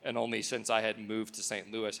 And only since I had moved to St.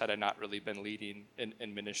 Louis had I not really been leading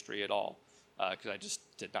in ministry at all, because I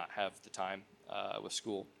just did not have the time with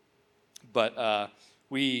school. But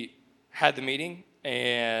we had the meeting,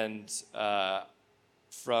 and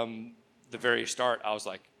from the very start, I was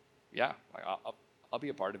like, yeah, I'll be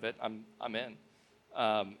a part of it. I'm in.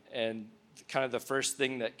 And kind of the first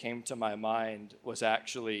thing that came to my mind was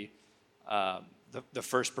actually the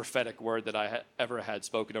first prophetic word that I ever had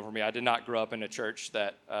spoken over me. I did not grow up in a church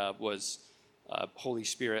that was Holy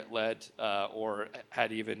Spirit led or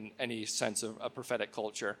had even any sense of a prophetic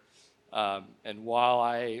culture. And while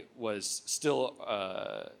I was still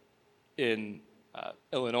in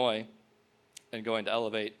Illinois and going to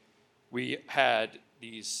Elevate, we had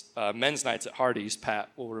these men's nights at Hardee's. Pat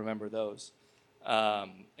will remember those.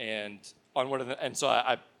 And on one of the, and so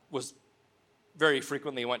I was very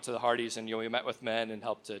frequently went to the Hardee's, and we met with men and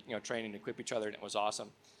helped to train and equip each other, and it was awesome.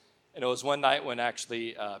 And it was one night when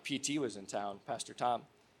actually PT was in town, Pastor Tom,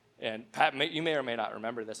 and Pat, you may or may not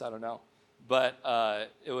remember this, I don't know, but I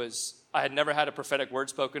had never had a prophetic word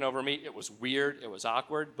spoken over me. It was weird, it was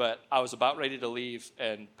awkward, but I was about ready to leave,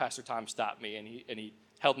 and Pastor Tom stopped me, and he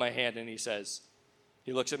held my hand, and he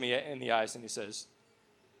looks at me in the eyes, and he says,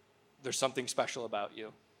 "There's something special about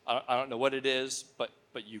you. I don't know what it is, but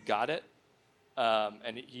you got it."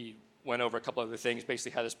 And he went over a couple other things,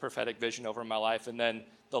 basically had this prophetic vision over my life. And then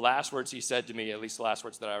the last words he said to me, at least the last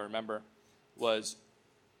words that I remember, was,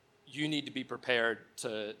 you need to be prepared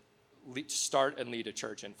to start and lead a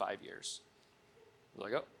church in 5 years. I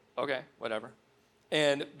was like, oh, okay, whatever.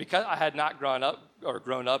 And because I had not grown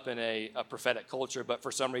up in a prophetic culture, but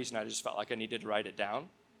for some reason I just felt like I needed to write it down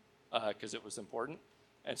because it was important.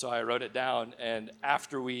 And so I wrote it down, and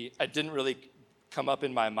it didn't really come up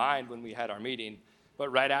in my mind when we had our meeting, but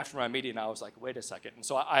right after my meeting, I was like, wait a second. And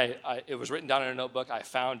so it was written down in a notebook, I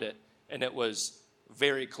found it, and it was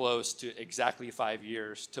very close to exactly 5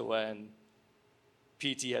 years to when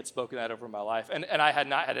PT had spoken that over my life. And I had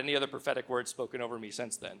not had any other prophetic words spoken over me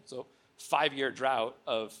since then. So 5-year drought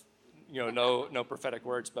of, no prophetic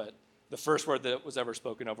words, but the first word that was ever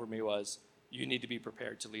spoken over me was, you need to be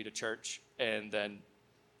prepared to lead a church. And then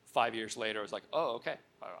 5 years later, I was like, oh, okay,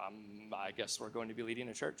 I guess we're going to be leading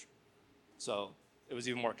a church. So it was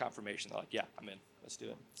even more confirmation. They're like, yeah, I'm in. Let's do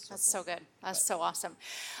it. That's so good. That's so awesome.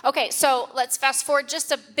 Okay, so let's fast forward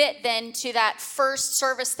just a bit then to that first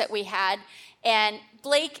service that we had. And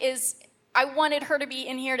Blake I wanted her to be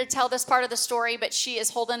in here to tell this part of the story, but she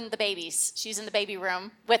is holding the babies. She's in the baby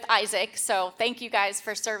room with Isaac. So thank you guys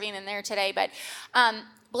for serving in there today. But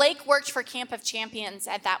Blake worked for Camp of Champions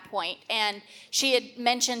at that point, and she had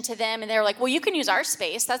mentioned to them, and they were like, well, you can use our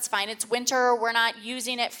space. That's fine. It's winter. We're not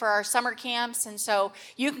using it for our summer camps, and so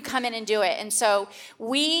you can come in and do it. And so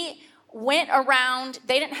we went around.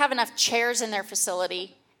 They didn't have enough chairs in their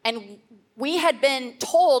facility, and we had been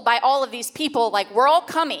told by all of these people, like, we're all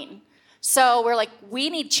coming. So we're like,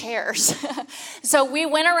 we need chairs. So we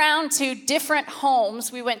went around to different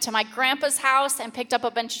homes. We went to my grandpa's house and picked up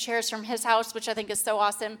a bunch of chairs from his house, which I think is so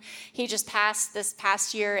awesome. He just passed this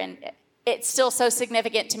past year, and it's still so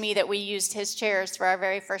significant to me that we used his chairs for our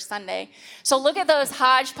very first Sunday. So look at those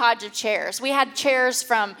hodgepodge of chairs. We had chairs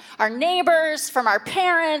from our neighbors, from our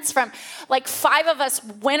parents, from like 5 of us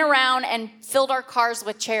went around and filled our cars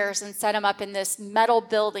with chairs and set them up in this metal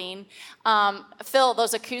building. Phil,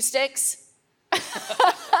 those acoustics?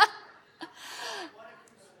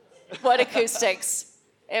 What acoustics?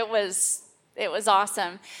 It was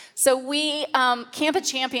awesome. So we, Camp of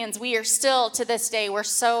Champions, we are still, to this day, we're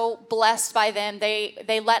so blessed by them.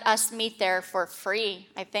 They let us meet there for free,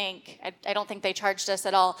 I think. I don't think they charged us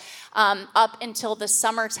at all. Up until the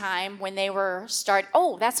summertime when they were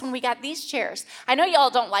that's when we got these chairs. I know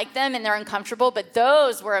y'all don't like them and they're uncomfortable, but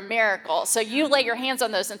those were a miracle. So you lay your hands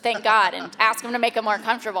on those and thank God and ask them to make them more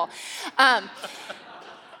comfortable.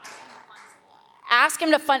 Ask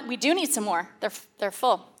them to fund. We do need some more. They're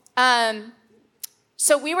full.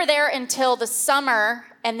 So we were there until the summer,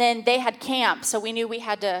 and then they had camp, so we knew we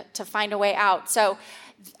had to find a way out. So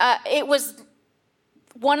it was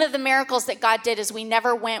one of the miracles that God did is we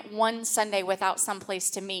never went one Sunday without some place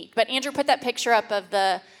to meet. But Andrew put that picture up of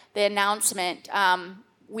the announcement.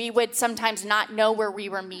 We would sometimes not know where we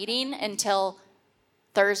were meeting until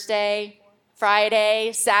Thursday,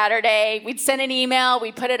 Friday, Saturday. We'd send an email,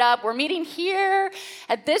 we'd put it up. We're meeting here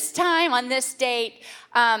at this time on this date.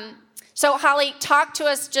 So Holly, talk to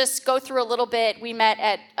us, just go through a little bit. We met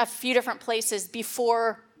at a few different places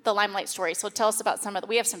before the Limelight story. So tell us about some of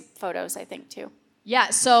we have some photos, I think, too.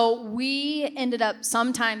 Yeah, so we ended up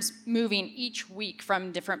sometimes moving each week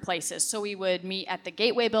from different places. So we would meet at the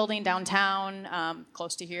Gateway building downtown,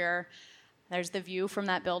 close to here. There's the view from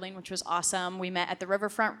that building, which was awesome. We met at the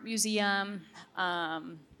Riverfront Museum.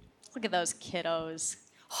 Look at those kiddos.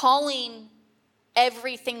 Hauling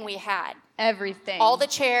everything we had. Everything. All the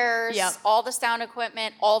chairs, yep. All the sound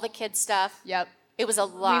equipment, all the kids' stuff. Yep. It was a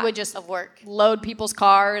lot we would just of work. Load people's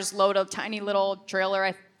cars, load a tiny little trailer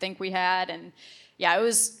I think we had. And yeah, it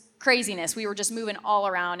was craziness. We were just moving all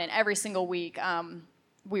around, and every single week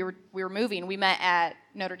we were moving. We met at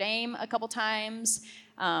Notre Dame a couple times.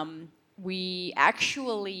 We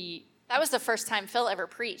actually... That was the first time Phil ever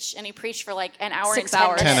preached, and he preached for like an hour 6 and 10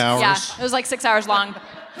 hours. minutes. 10 hours. Yeah, it was like 6 hours long.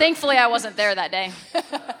 Thankfully, I wasn't there that day.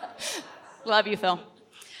 Love you, Phil.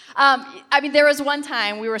 There was one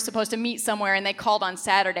time we were supposed to meet somewhere, and they called on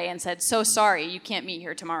Saturday and said, so sorry, you can't meet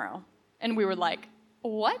here tomorrow. And we were like,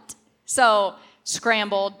 what? So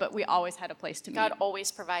scrambled, but we always had a place to meet. God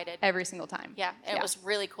always provided. Every single time. Yeah, it was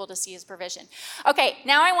really cool to see his provision. Okay,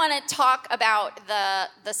 now I want to talk about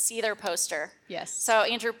the Seether poster. Yes. So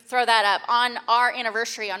Andrew, throw that up. On our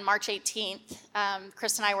anniversary on March 18th,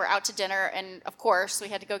 Chris and I were out to dinner, and of course we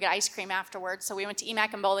had to go get ice cream afterwards. So we went to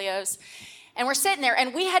Emac and Bolio's, and we're sitting there,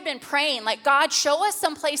 and we had been praying, like, God, show us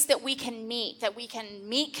some place that we can meet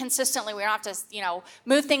consistently. We don't have to,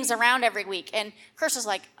 move things around every week. And Chris was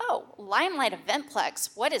like, oh, Limelight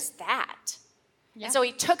Eventplex, what is that? Yeah. And so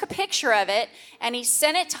he took a picture of it, and he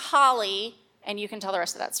sent it to Holly, and you can tell the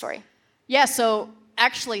rest of that story. Yeah, so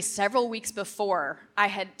actually several weeks before, I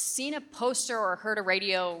had seen a poster or heard a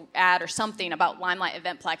radio ad or something about Limelight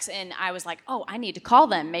Eventplex, and I was like, oh, I need to call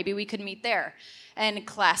them. Maybe we could meet there. And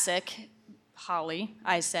classic Holly,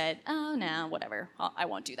 I said, oh, no, whatever. I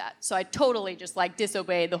won't do that. So I totally just like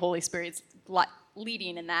disobeyed the Holy Spirit's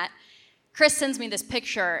leading in that. Chris sends me this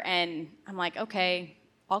picture, and I'm like, okay,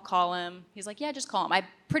 I'll call him. He's like, yeah, just call him. I'm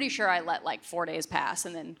pretty sure I let like 4 days pass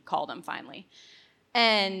and then called him finally.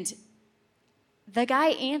 And the guy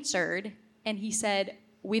answered, and he said,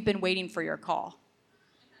 we've been waiting for your call.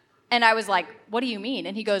 And I was like, what do you mean?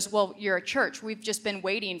 And he goes, well, you're a church. We've just been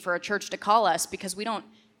waiting for a church to call us because we don't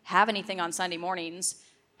have anything on Sunday mornings,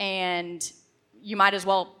 and you might as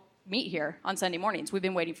well meet here on Sunday mornings. We've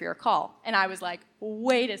been waiting for your call. And I was like,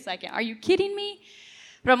 wait a second, are you kidding me?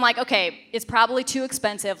 But I'm like, okay, it's probably too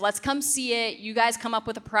expensive. Let's come see it. You guys come up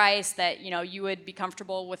with a price that, you would be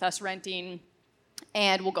comfortable with us renting,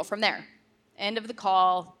 and we'll go from there. End of the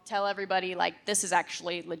call, tell everybody, like, this is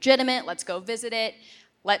actually legitimate. Let's go visit it.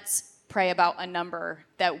 Let's pray about a number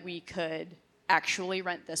that we could actually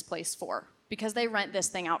rent this place for, because they rent this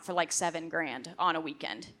thing out for like $7,000 on a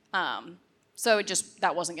weekend. So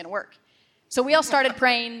that wasn't going to work. So we all started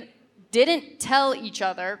praying, didn't tell each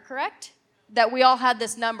other, correct? That we all had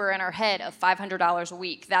this number in our head of $500 a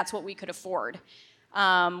week. That's what we could afford.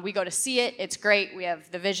 We go to see it. It's great. We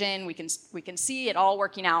have the vision. We can see it all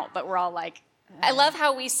working out, but we're all like, I love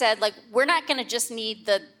how we said, like, we're not going to just need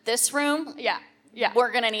this room. Yeah.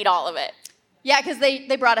 We're going to need all of it. Yeah, because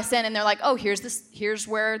they brought us in, and they're like, oh, here's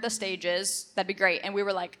where the stage is. That'd be great. And we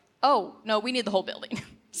were like, oh, no, we need the whole building.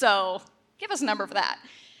 So give us a number for that.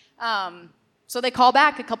 So they call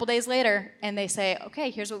back a couple days later, and they say, okay,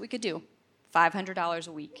 here's what we could do. $500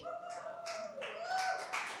 a week.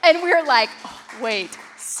 And we were like, oh, wait,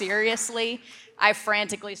 seriously? I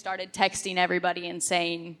frantically started texting everybody and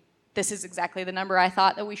saying, this is exactly the number I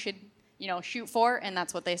thought that we should, shoot for, and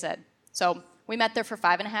that's what they said. So we met there for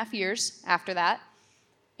 5.5 years after that,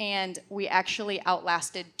 and we actually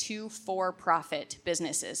outlasted 2 for-profit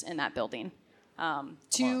businesses in that building.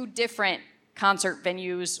 2 different concert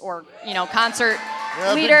venues or, concert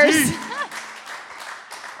leaders.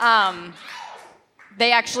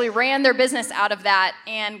 They actually ran their business out of that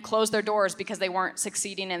and closed their doors because they weren't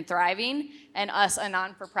succeeding and thriving, and us, a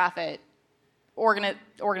non-for-profit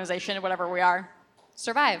organization, whatever we are,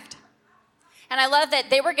 survived. And I love that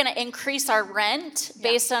they were going to increase our rent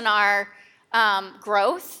based on our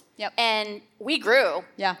growth. Yep. And we grew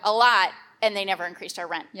a lot, and they never increased our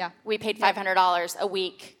rent. Yeah. We paid $500 a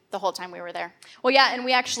week the whole time we were there. Well, yeah, and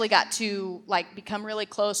we actually got to become really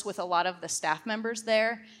close with a lot of the staff members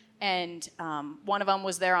there. And one of them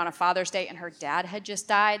was there on a Father's Day, and her dad had just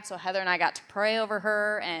died. So Heather and I got to pray over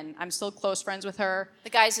her, and I'm still close friends with her.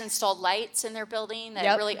 The guys installed lights in their building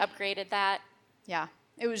that really upgraded that. Yeah.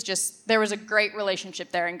 It was there was a great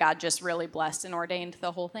relationship there, and God just really blessed and ordained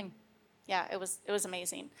the whole thing. Yeah, it was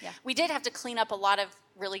amazing. Yeah. We did have to clean up a lot of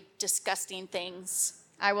really disgusting things.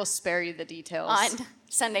 I will spare you the details. On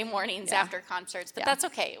Sunday mornings after concerts, but that's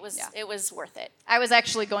okay. It was worth it. I was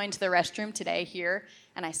actually going to the restroom today here,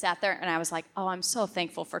 and I sat there, and I was like, oh, I'm so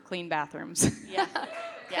thankful for clean bathrooms. Yeah.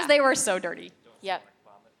 Because they were so dirty. Yep.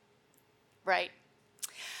 Right.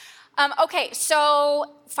 Okay,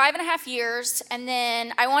 so 5.5 years, and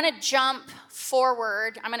then I want to jump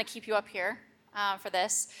forward. I'm going to keep you up here for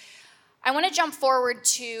this. I want to jump forward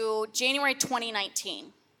to January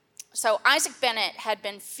 2019. So Isaac Bennett had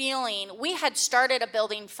been we had started a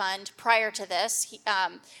building fund prior to this.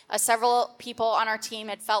 Several people on our team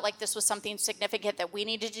had felt like this was something significant that we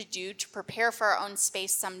needed to do to prepare for our own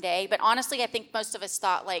space someday. But honestly, I think most of us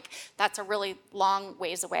thought that's a really long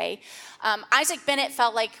ways away. Isaac Bennett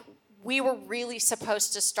felt like we were really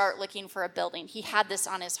supposed to start looking for a building. He had this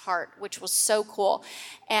on his heart, which was so cool.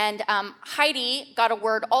 And Heidi got a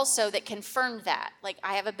word also that confirmed that.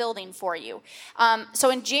 I have a building for you. So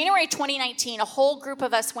in January 2019, a whole group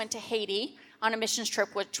of us went to Haiti on a missions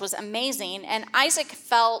trip, which was amazing. And Isaac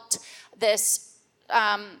felt this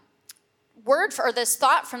this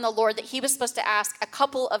thought from the Lord that he was supposed to ask a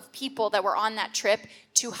couple of people that were on that trip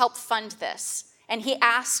to help fund this. And he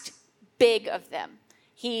asked big of them.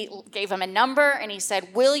 He gave them a number, and he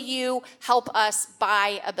said, will you help us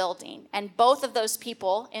buy a building? And both of those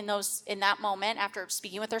people in that moment, after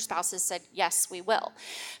speaking with their spouses, said, yes, we will.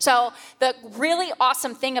 So the really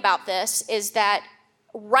awesome thing about this is that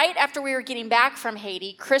right after we were getting back from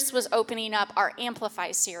Haiti, Chris was opening up our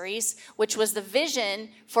Amplify series, which was the vision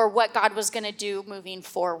for what God was going to do moving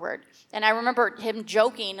forward. And I remember him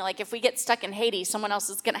joking, like, if we get stuck in Haiti, someone else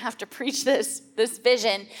is going to have to preach this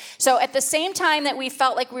vision. So at the same time that we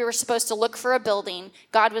felt like we were supposed to look for a building,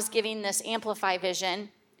 God was giving this Amplify vision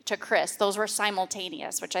to Chris. Those were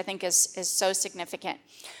simultaneous, which I think is so significant.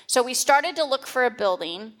 So we started to look for a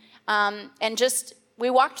building, and we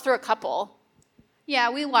walked through a couple. Yeah,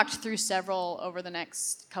 we walked through several over the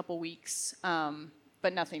next couple weeks,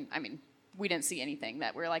 but nothing, we didn't see anything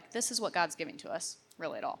that we're like, this is what God's giving to us,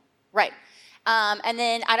 really at all. Right. And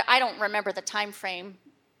then I don't remember the time frame,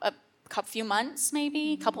 a few months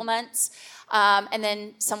maybe, couple months. And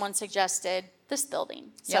then someone suggested this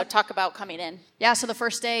building. So talk about coming in. Yeah, so the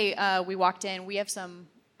first day we walked in, we have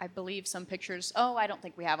I believe some pictures. Oh, I don't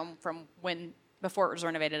think we have them from before it was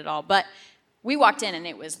renovated at all. But we walked in and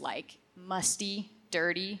it was like musty,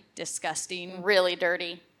 dirty, disgusting. Really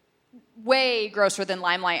dirty. Way grosser than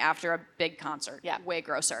Limelight after a big concert. Yeah. Way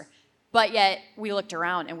grosser. But yet we looked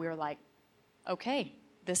around and we were like, okay,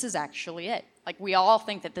 this is actually it. Like, we all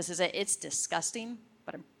think that this is it. It's disgusting,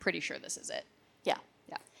 but I'm pretty sure this is it.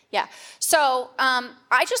 Yeah. So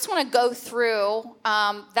I just want to go through,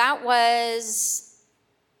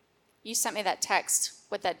 you sent me that text,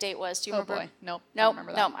 what that date was. Do you remember? Oh, boy. Nope.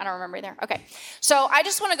 I don't remember either. Okay. So I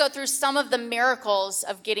just want to go through some of the miracles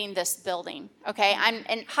of getting this building, okay?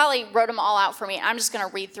 And Holly wrote them all out for me. I'm just going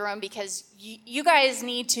to read through them because you guys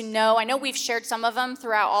need to know. I know we've shared some of them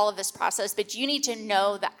throughout all of this process, but you need to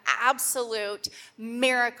know the absolute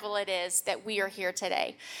miracle it is that we are here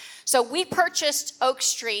today. So we purchased Oak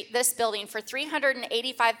Street, this building, for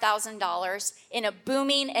 $385,000 in a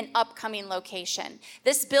booming and upcoming location.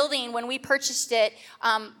 This building, when we purchased it,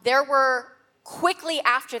 there were quickly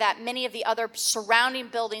after that, many of the other surrounding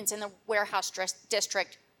buildings in the warehouse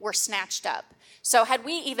district were snatched up. So had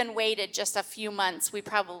we even waited just a few months, we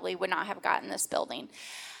probably would not have gotten this building.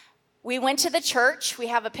 We went to the church. We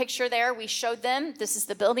have a picture there. We showed them, this is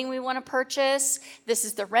the building we want to purchase. This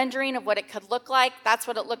is the rendering of what it could look like. That's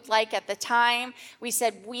what it looked like at the time. We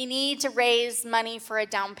said, we need to raise money for a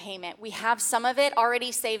down payment. We have some of it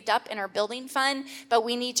already saved up in our building fund, but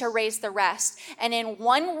we need to raise the rest. And in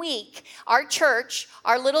 1 week, our church,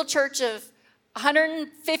 our little church of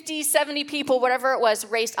 150, 70 people, whatever it was,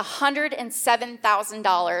 raised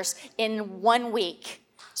 $107,000 in 1 week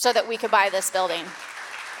so that we could buy this building.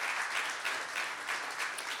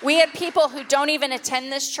 We had people who don't even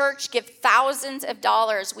attend this church give thousands of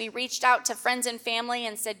dollars. We reached out to friends and family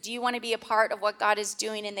and said, do you want to be a part of what God is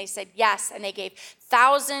doing? And they said yes, and they gave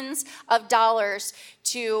thousands of dollars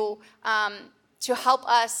to help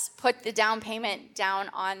us put the down payment down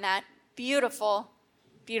on that beautiful,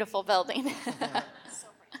 beautiful building.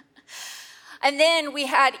 And then we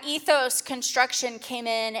had Ethos Construction came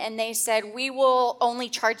in and they said, we will only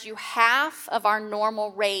charge you half of our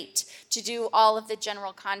normal rate to do all of the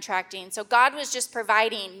general contracting. So God was just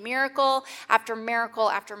providing miracle after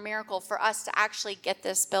miracle after miracle for us to actually get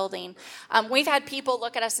this building. We've had people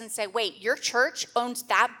look at us and say, wait, your church owns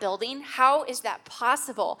that building? How is that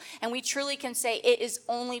possible? And we truly can say it is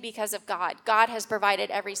only because of God. God has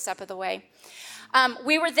provided every step of the way.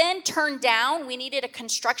 We were then turned down. We needed a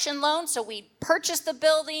construction loan, so we purchased the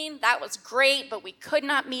building. That was great, but we could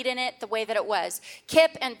not meet in it the way that it was.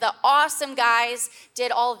 Kip and the awesome guys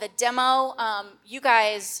did all of the demo. You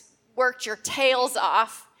guys worked your tails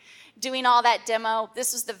off doing all that demo.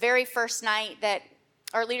 This was the very first night that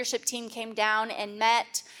our leadership team came down and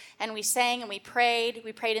met, and we sang and we prayed.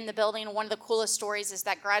 We prayed in the building. One of the coolest stories is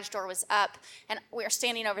that garage door was up, and we were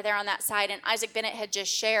standing over there on that side, and Isaac Bennett had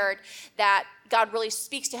just shared that God really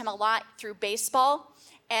speaks to him a lot through baseball.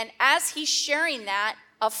 And as he's sharing that,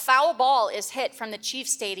 a foul ball is hit from the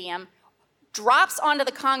Chiefs Stadium, drops onto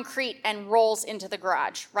the concrete, and rolls into the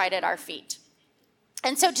garage right at our feet.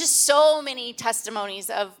 And so just so many testimonies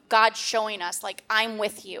of God showing us, like, I'm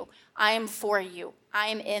with you. I'm for you.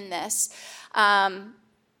 I'm in this.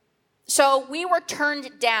 So we were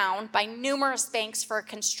turned down by numerous banks for a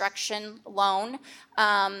construction loan.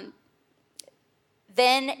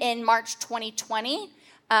 Then in March 2020,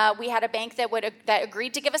 we had a bank that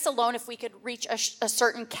agreed to give us a loan if we could reach a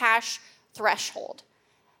certain cash threshold.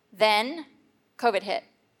 Then COVID hit.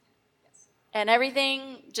 And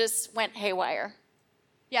everything just went haywire.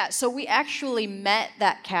 Yeah, so we actually met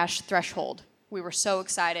that cash threshold. We were so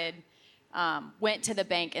excited, went to the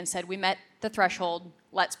bank and said, we met the threshold,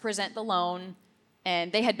 let's present the loan.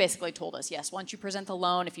 And they had basically told us, yes, once you present the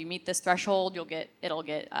loan, if you meet this threshold, it'll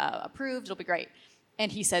get approved, it'll be great.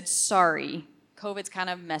 And he said, sorry, COVID's kind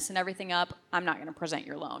of messing everything up. I'm not going to present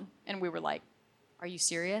your loan. And we were like, are you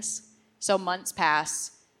serious? So months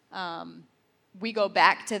pass. We go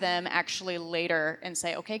back to them actually later and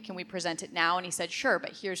say, okay, can we present it now? And he said, sure,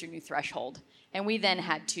 but here's your new threshold. And we then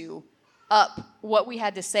had to up what we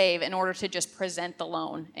had to save in order to just present the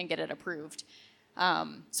loan and get it approved.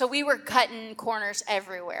 So we were cutting corners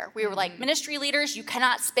everywhere. We were like, ministry leaders, you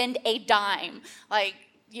cannot spend a dime. Like,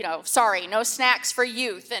 sorry, no snacks for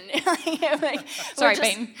youth. And sorry,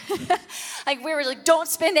 Peyton. Like we were like, don't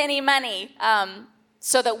spend any money,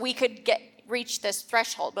 so that we could reach this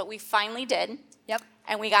threshold. But we finally did. Yep.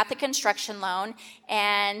 And we got the construction loan.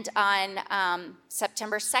 And on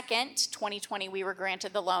September 2nd, 2020, we were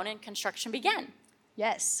granted the loan and construction began.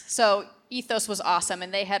 Yes. So Ethos was awesome,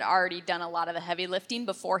 and they had already done a lot of the heavy lifting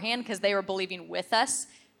beforehand because they were believing with us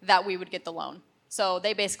that we would get the loan. So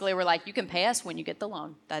they basically were like, you can pay us when you get the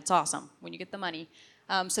loan. That's awesome, when you get the money.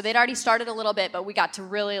 So they'd already started a little bit, but we got to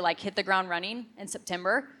really hit the ground running in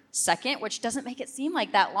September 2nd, which doesn't make it seem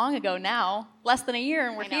like that long ago now. Less than a year,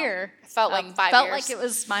 and we're here. It felt like 5 years. Felt like it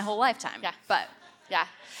was my whole lifetime. Yeah. But yeah.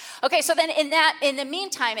 Okay, so then in the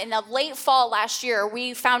meantime, in the late fall last year,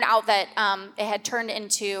 we found out that it had turned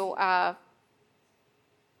into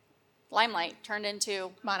Limelight, turned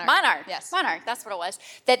into Monarch. Yes. Monarch, that's what it was.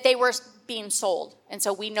 That they were being sold, and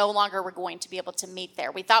so we no longer were going to be able to meet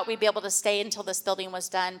there. We thought we'd be able to stay until this building was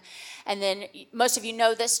done, and then most of you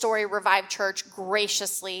know this story. Revive Church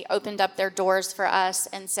graciously opened up their doors for us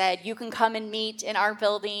and said, you can come and meet in our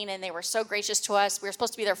building, and they were so gracious to us. We were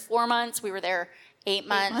supposed to be there 4 months. We were there 8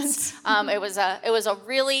 months. It was a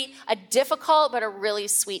really difficult but a really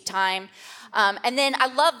sweet time. And then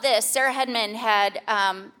I love this. Sarah Hedman had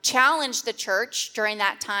challenged the church during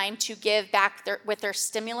that time to give back with their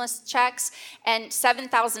stimulus checks, and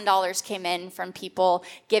 $7,000 came in from people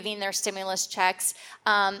giving their stimulus checks.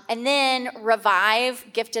 And then Revive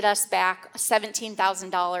gifted us back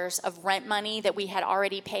 $17,000 of rent money that we had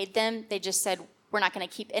already paid them. They just said, we're not going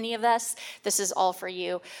to keep any of this. This is all for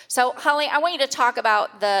you. So, Holly, I want you to talk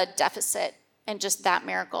about the deficit and just that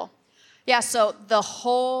miracle. Yeah, so the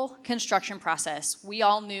whole construction process, we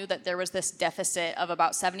all knew that there was this deficit of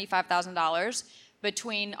about $75,000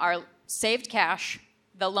 between our saved cash,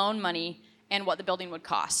 the loan money, and what the building would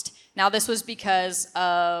cost. Now, this was because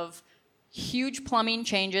of huge plumbing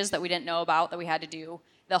changes that we didn't know about that we had to do.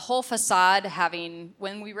 The whole facade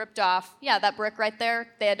when we ripped off, that brick right there,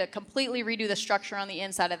 they had to completely redo the structure on the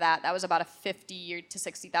inside of that. That was about a $50,000 to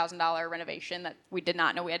 $60,000 renovation that we did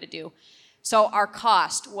not know we had to do. So our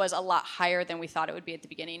cost was a lot higher than we thought it would be at the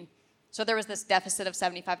beginning. So there was this deficit of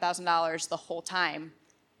 $75,000 the whole time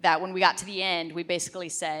that when we got to the end, we basically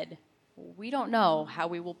said, we don't know how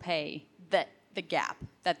we will pay the gap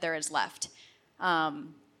that there is left.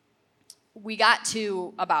 We got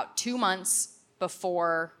to about 2 months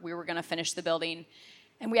before we were going to finish the building,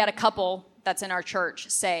 and we had a couple that's in our church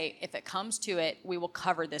say, if it comes to it, we will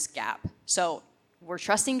cover this gap. So we're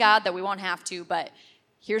trusting God that we won't have to, but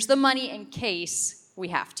here's the money in case we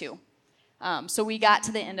have to. So we got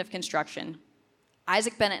to the end of construction.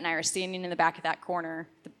 Isaac Bennett and I are standing in the back of that corner,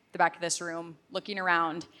 the back of this room, looking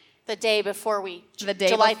around. The day before we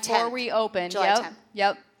July 10th. We opened. July 10th.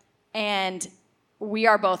 Yep. And we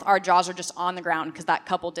are both, our jaws are just on the ground because that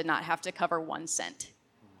couple did not have to cover 1 cent.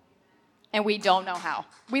 And we don't know how.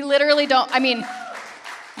 We literally don't. I mean,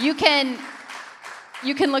 you can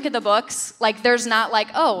look at the books. There's not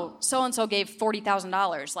oh, so-and-so gave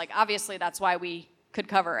 $40,000. Obviously, that's why we could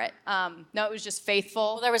cover it. No, it was just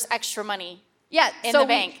faithful. Well, there was extra money in the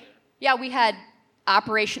bank. We had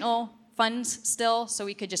operational funds still, so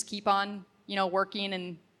we could just keep on, working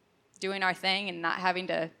and doing our thing and not having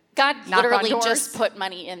to God knock literally on doors. just put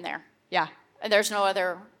money in there. Yeah. And there's no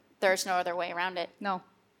other way around it. No.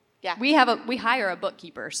 Yeah. We hire a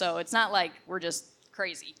bookkeeper, so it's not like we're just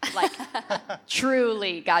crazy.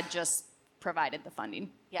 Truly, God just provided the funding.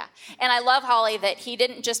 Yeah. And I love, Holly, that he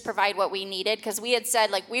didn't just provide what we needed, because we had said,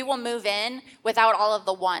 we will move in without all of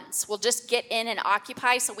the wants. We'll just get in and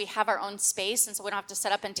occupy so we have our own space and so we don't have to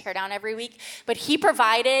set up and tear down every week. But he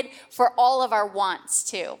provided for all of our wants,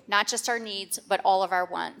 too. Not just our needs, but all of our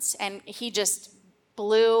wants. And he just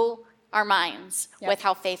blew our minds with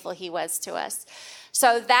how faithful he was to us.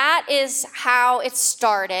 So that is how it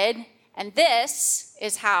started, and this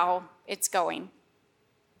is how it's going.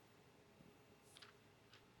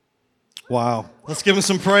 Wow. Let's give him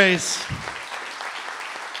some praise.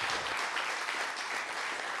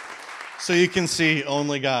 So you can see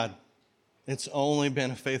only God. It's only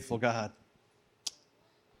been a faithful God. I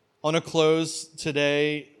want to close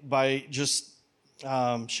today by just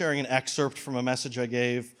sharing an excerpt from a message I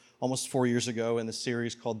gave almost 4 years ago in the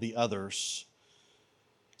series called The Others.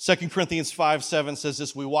 2 Corinthians 5:7 says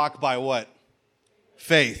this: we walk by what?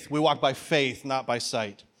 Faith. We walk by faith, not by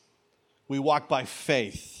sight. We walk by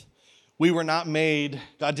faith. We were not made,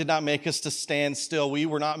 God did not make us to stand still. We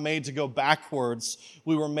were not made to go backwards.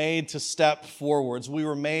 We were made to step forwards. We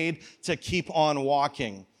were made to keep on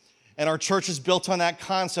walking. And our church is built on that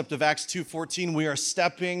concept of Acts 2:14. We are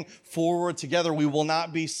stepping forward together. We will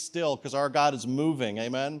not be still because our God is moving.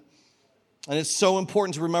 Amen? And it's so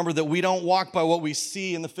important to remember that we don't walk by what we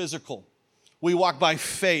see in the physical. We walk by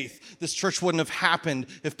faith. This church wouldn't have happened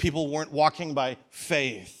if people weren't walking by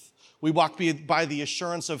faith. We walk by the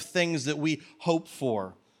assurance of things that we hope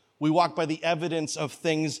for. We walk by the evidence of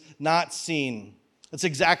things not seen. That's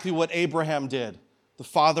exactly what Abraham did, the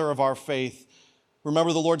father of our faith.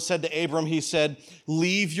 Remember, the Lord said to Abram, he said,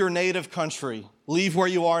 leave your native country, leave where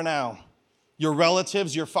you are now, your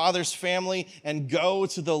relatives, your father's family, and go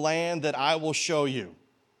to the land that I will show you.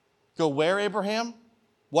 Go where, Abraham?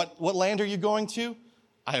 What land are you going to?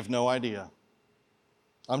 I have no idea.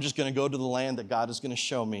 I'm just going to go to the land that God is going to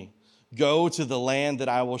show me. Go to the land that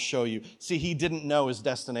I will show you. See, he didn't know his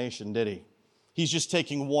destination, did he? He's just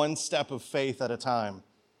taking one step of faith at a time.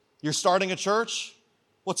 You're starting a church?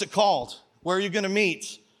 What's it called? Where are you going to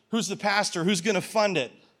meet? Who's the pastor? Who's going to fund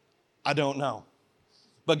it? I don't know.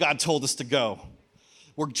 But God told us to go.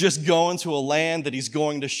 We're just going to a land that he's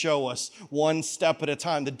going to show us one step at a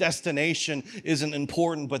time. The destination isn't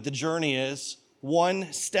important, but the journey is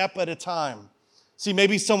one step at a time. See,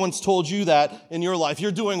 maybe someone's told you that in your life.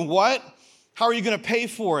 You're doing what? How are you going to pay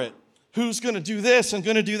for it? Who's going to do this and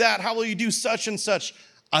going to do that? How will you do such and such?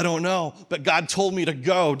 I don't know, but God told me to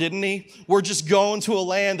go, didn't he? We're just going to a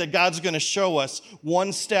land that God's going to show us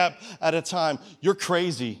one step at a time. You're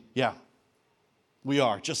crazy. Yeah, we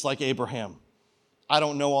are, just like Abraham. I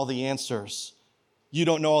don't know all the answers. You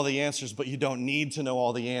don't know all the answers, but you don't need to know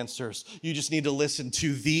all the answers. You just need to listen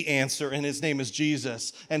to the answer, and his name is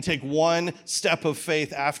Jesus, and take one step of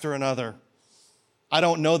faith after another. I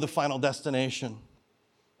don't know the final destination,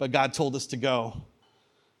 but God told us to go.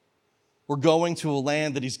 We're going to a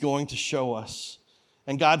land that he's going to show us.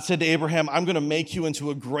 And God said to Abraham, I'm going to make you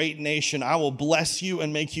into a great nation. I will bless you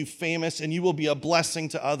and make you famous, and you will be a blessing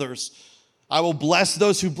to others. I will bless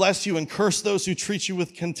those who bless you and curse those who treat you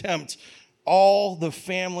with contempt. All the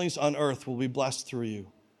families on earth will be blessed through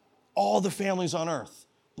you. All the families on earth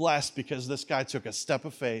blessed because this guy took a step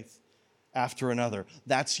of faith after another.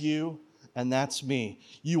 That's you and that's me.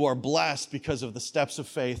 You are blessed because of the steps of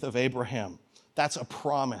faith of Abraham. That's a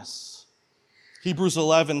promise. Hebrews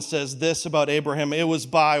 11 says this about Abraham. It was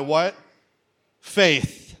by what?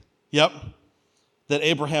 Faith. Yep. That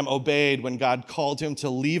Abraham obeyed when God called him to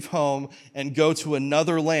leave home and go to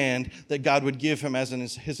another land that God would give him as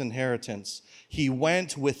his inheritance. He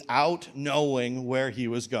went without knowing where he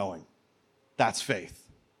was going. That's faith.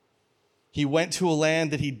 He went to a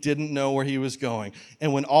land that he didn't know where he was going.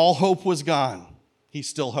 And when all hope was gone, he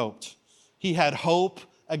still hoped. He had hope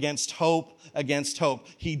against hope against hope.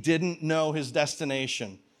 He didn't know his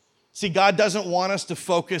destination. See, God doesn't want us to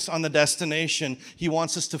focus on the destination. He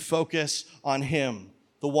wants us to focus on him,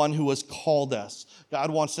 the one who has called us. God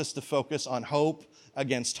wants us to focus on hope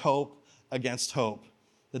against hope against hope.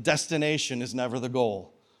 The destination is never the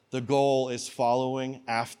goal. The goal is following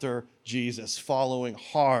after Jesus, following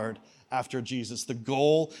hard after Jesus. The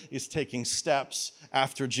goal is taking steps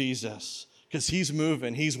after Jesus because he's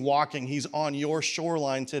moving, he's walking, he's on your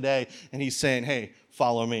shoreline today, and he's saying, hey,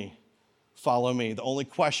 follow me. Follow me. The only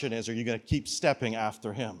question is, are you going to keep stepping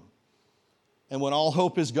after him? And when all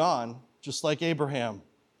hope is gone, just like Abraham,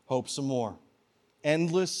 hope some more.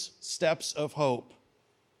 Endless steps of hope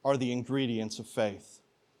are the ingredients of faith.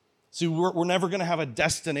 See, we're never going to have a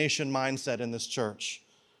destination mindset in this church.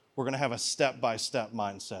 We're going to have a step-by-step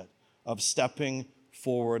mindset of stepping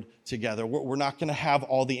forward together. We're not going to have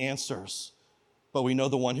all the answers, but we know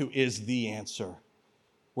the one who is the answer.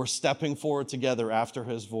 We're stepping forward together after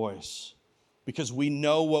his voice because we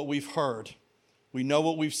know what we've heard. We know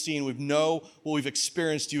what we've seen. We know what we've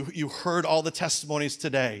experienced. You heard all the testimonies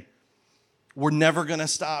today. We're never going to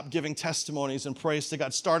stop giving testimonies and praise to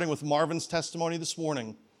God, starting with Marvin's testimony this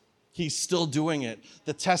morning. He's still doing it.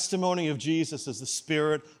 The testimony of Jesus is the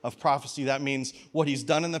spirit of prophecy. That means what he's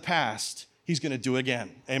done in the past, he's going to do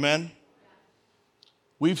again. Amen?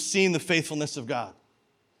 We've seen the faithfulness of God.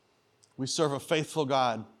 We serve a faithful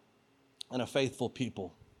God and a faithful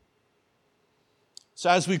people. So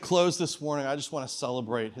as we close this morning, I just want to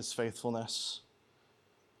celebrate his faithfulness.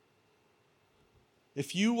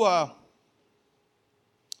 If you were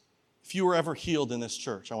ever healed in this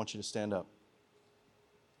church, I want you to stand up.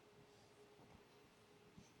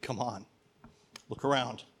 Come on, look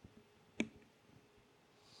around.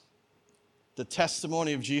 The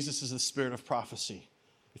testimony of Jesus is the spirit of prophecy.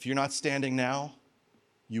 If you're not standing now,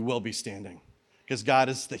 you will be standing, because God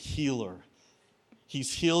is the healer.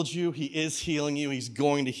 He's healed you. He is healing you. He's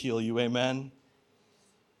going to heal you. Amen.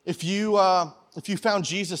 If you found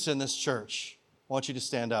Jesus in this church, I want you to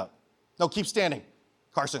stand up. No, keep standing.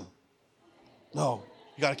 Carson. No,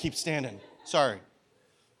 you got to keep standing. Sorry.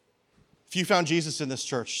 If you found Jesus in this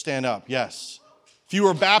church, stand up. Yes. If you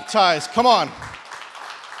were baptized, come on.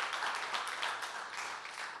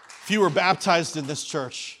 If you were baptized in this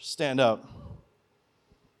church, stand up.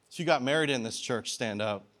 If you got married in this church, stand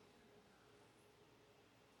up.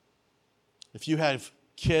 If you have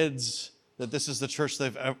kids that this is the church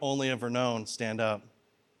they've only ever known, stand up.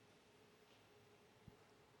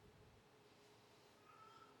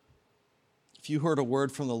 If you heard a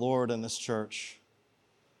word from the Lord in this church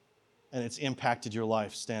and it's impacted your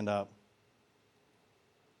life, stand up.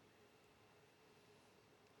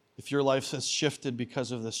 If your life has shifted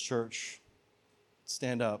because of this church,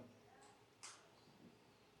 stand up.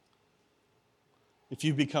 If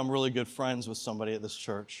you've become really good friends with somebody at this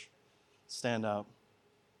church, stand up.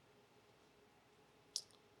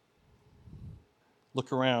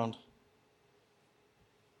 Look around.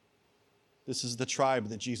 This is the tribe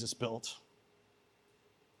that Jesus built.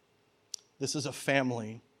 This is a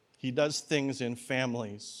family. He does things in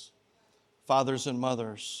families, fathers and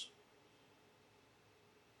mothers,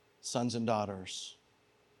 sons and daughters,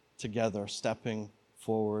 together, stepping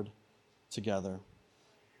forward together.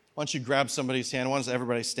 Why don't you grab somebody's hand? Why don't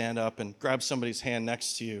everybody stand up and grab somebody's hand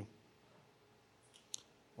next to you?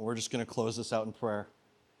 And we're just going to close this out in prayer.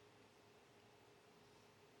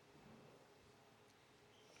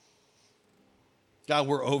 God,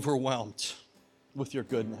 we're overwhelmed with your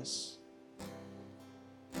goodness,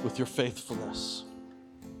 with your faithfulness.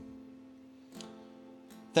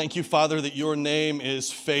 Thank you, Father, that your name is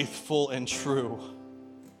faithful and true.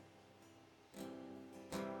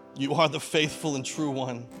 You are the faithful and true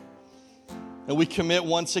one. And we commit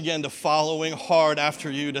once again to following hard after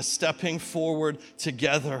you, to stepping forward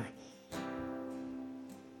together.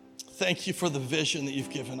 Thank you for the vision that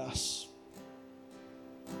you've given us.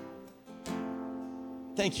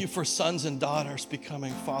 Thank you for sons and daughters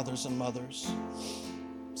becoming fathers and mothers,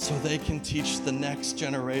 so they can teach the next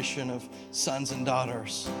generation of sons and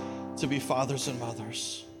daughters to be fathers and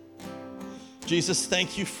mothers. Jesus,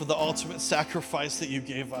 thank you for the ultimate sacrifice that you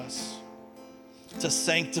gave us to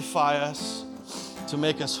sanctify us, to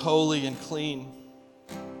make us holy and clean.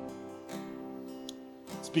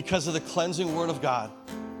 It's because of the cleansing word of God.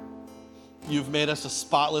 You've made us a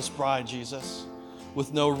spotless bride, Jesus,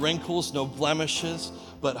 with no wrinkles, no blemishes,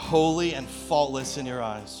 but holy and faultless in your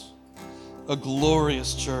eyes. A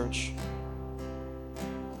glorious church.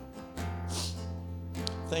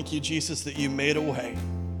 Thank you, Jesus, that you made a way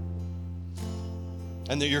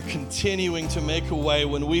and that you're continuing to make a way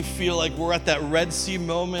when we feel like we're at that Red Sea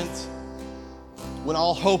moment, when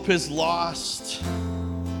all hope is lost.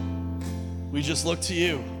 We just look to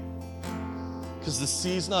you, because the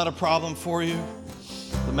sea's not a problem for you.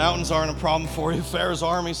 The mountains aren't a problem for you. Pharaoh's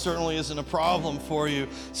army certainly isn't a problem for you.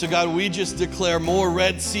 So God, we just declare more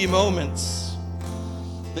Red Sea moments,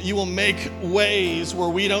 that you will make ways where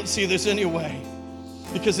we don't see this anyway,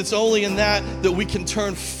 because it's only in that we can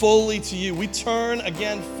turn fully to you. We turn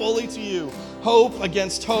again fully to you. Hope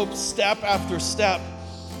against hope, step after step.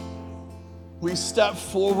 We step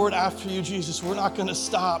forward after you, Jesus. We're not going to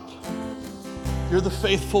stop. You're the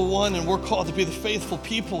faithful one, and we're called to be the faithful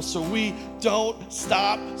people, so we don't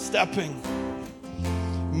stop stepping.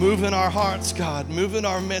 Move in our hearts, God. Move in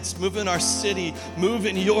our midst. Move in our city. Move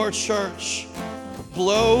in your church.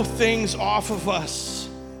 Blow things off of us.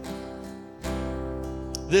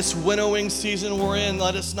 This winnowing season we're in,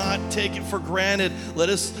 let us not take it for granted. Let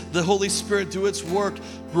the Holy Spirit, do its work.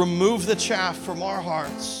 Remove the chaff from our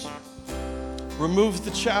hearts. Remove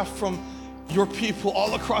the chaff from your people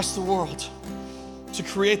all across the world, to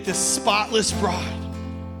create this spotless bride,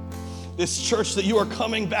 this church that you are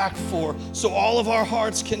coming back for, so all of our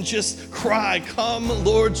hearts can just cry, come,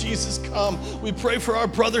 Lord Jesus, come. We pray for our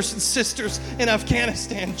brothers and sisters in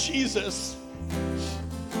Afghanistan, Jesus.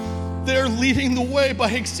 They're leading the way by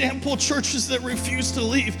example, churches that refuse to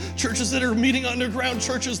leave, churches that are meeting underground,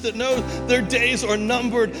 churches that know their days are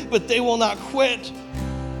numbered, but they will not quit.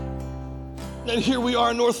 And here we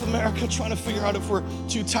are in North America trying to figure out if we're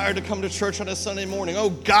too tired to come to church on a Sunday morning.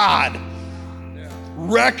 Oh God,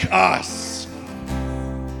 wreck us.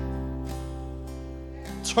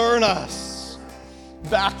 Turn us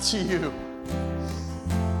back to you.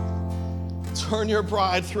 Turn your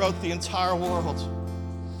bride throughout the entire world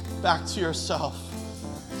back to yourself,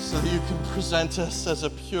 so that you can present us as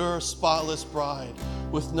a pure, spotless bride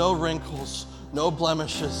with no wrinkles, no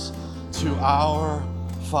blemishes, to our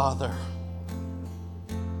Father.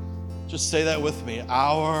 Just say that with me,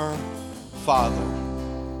 our Father.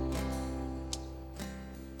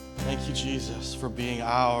 Thank you, Jesus, for being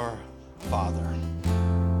our Father.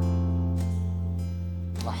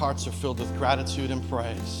 Our hearts are filled with gratitude and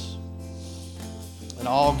praise. And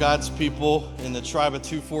all God's people in the tribe of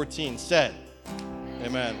 214 said,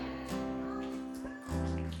 amen.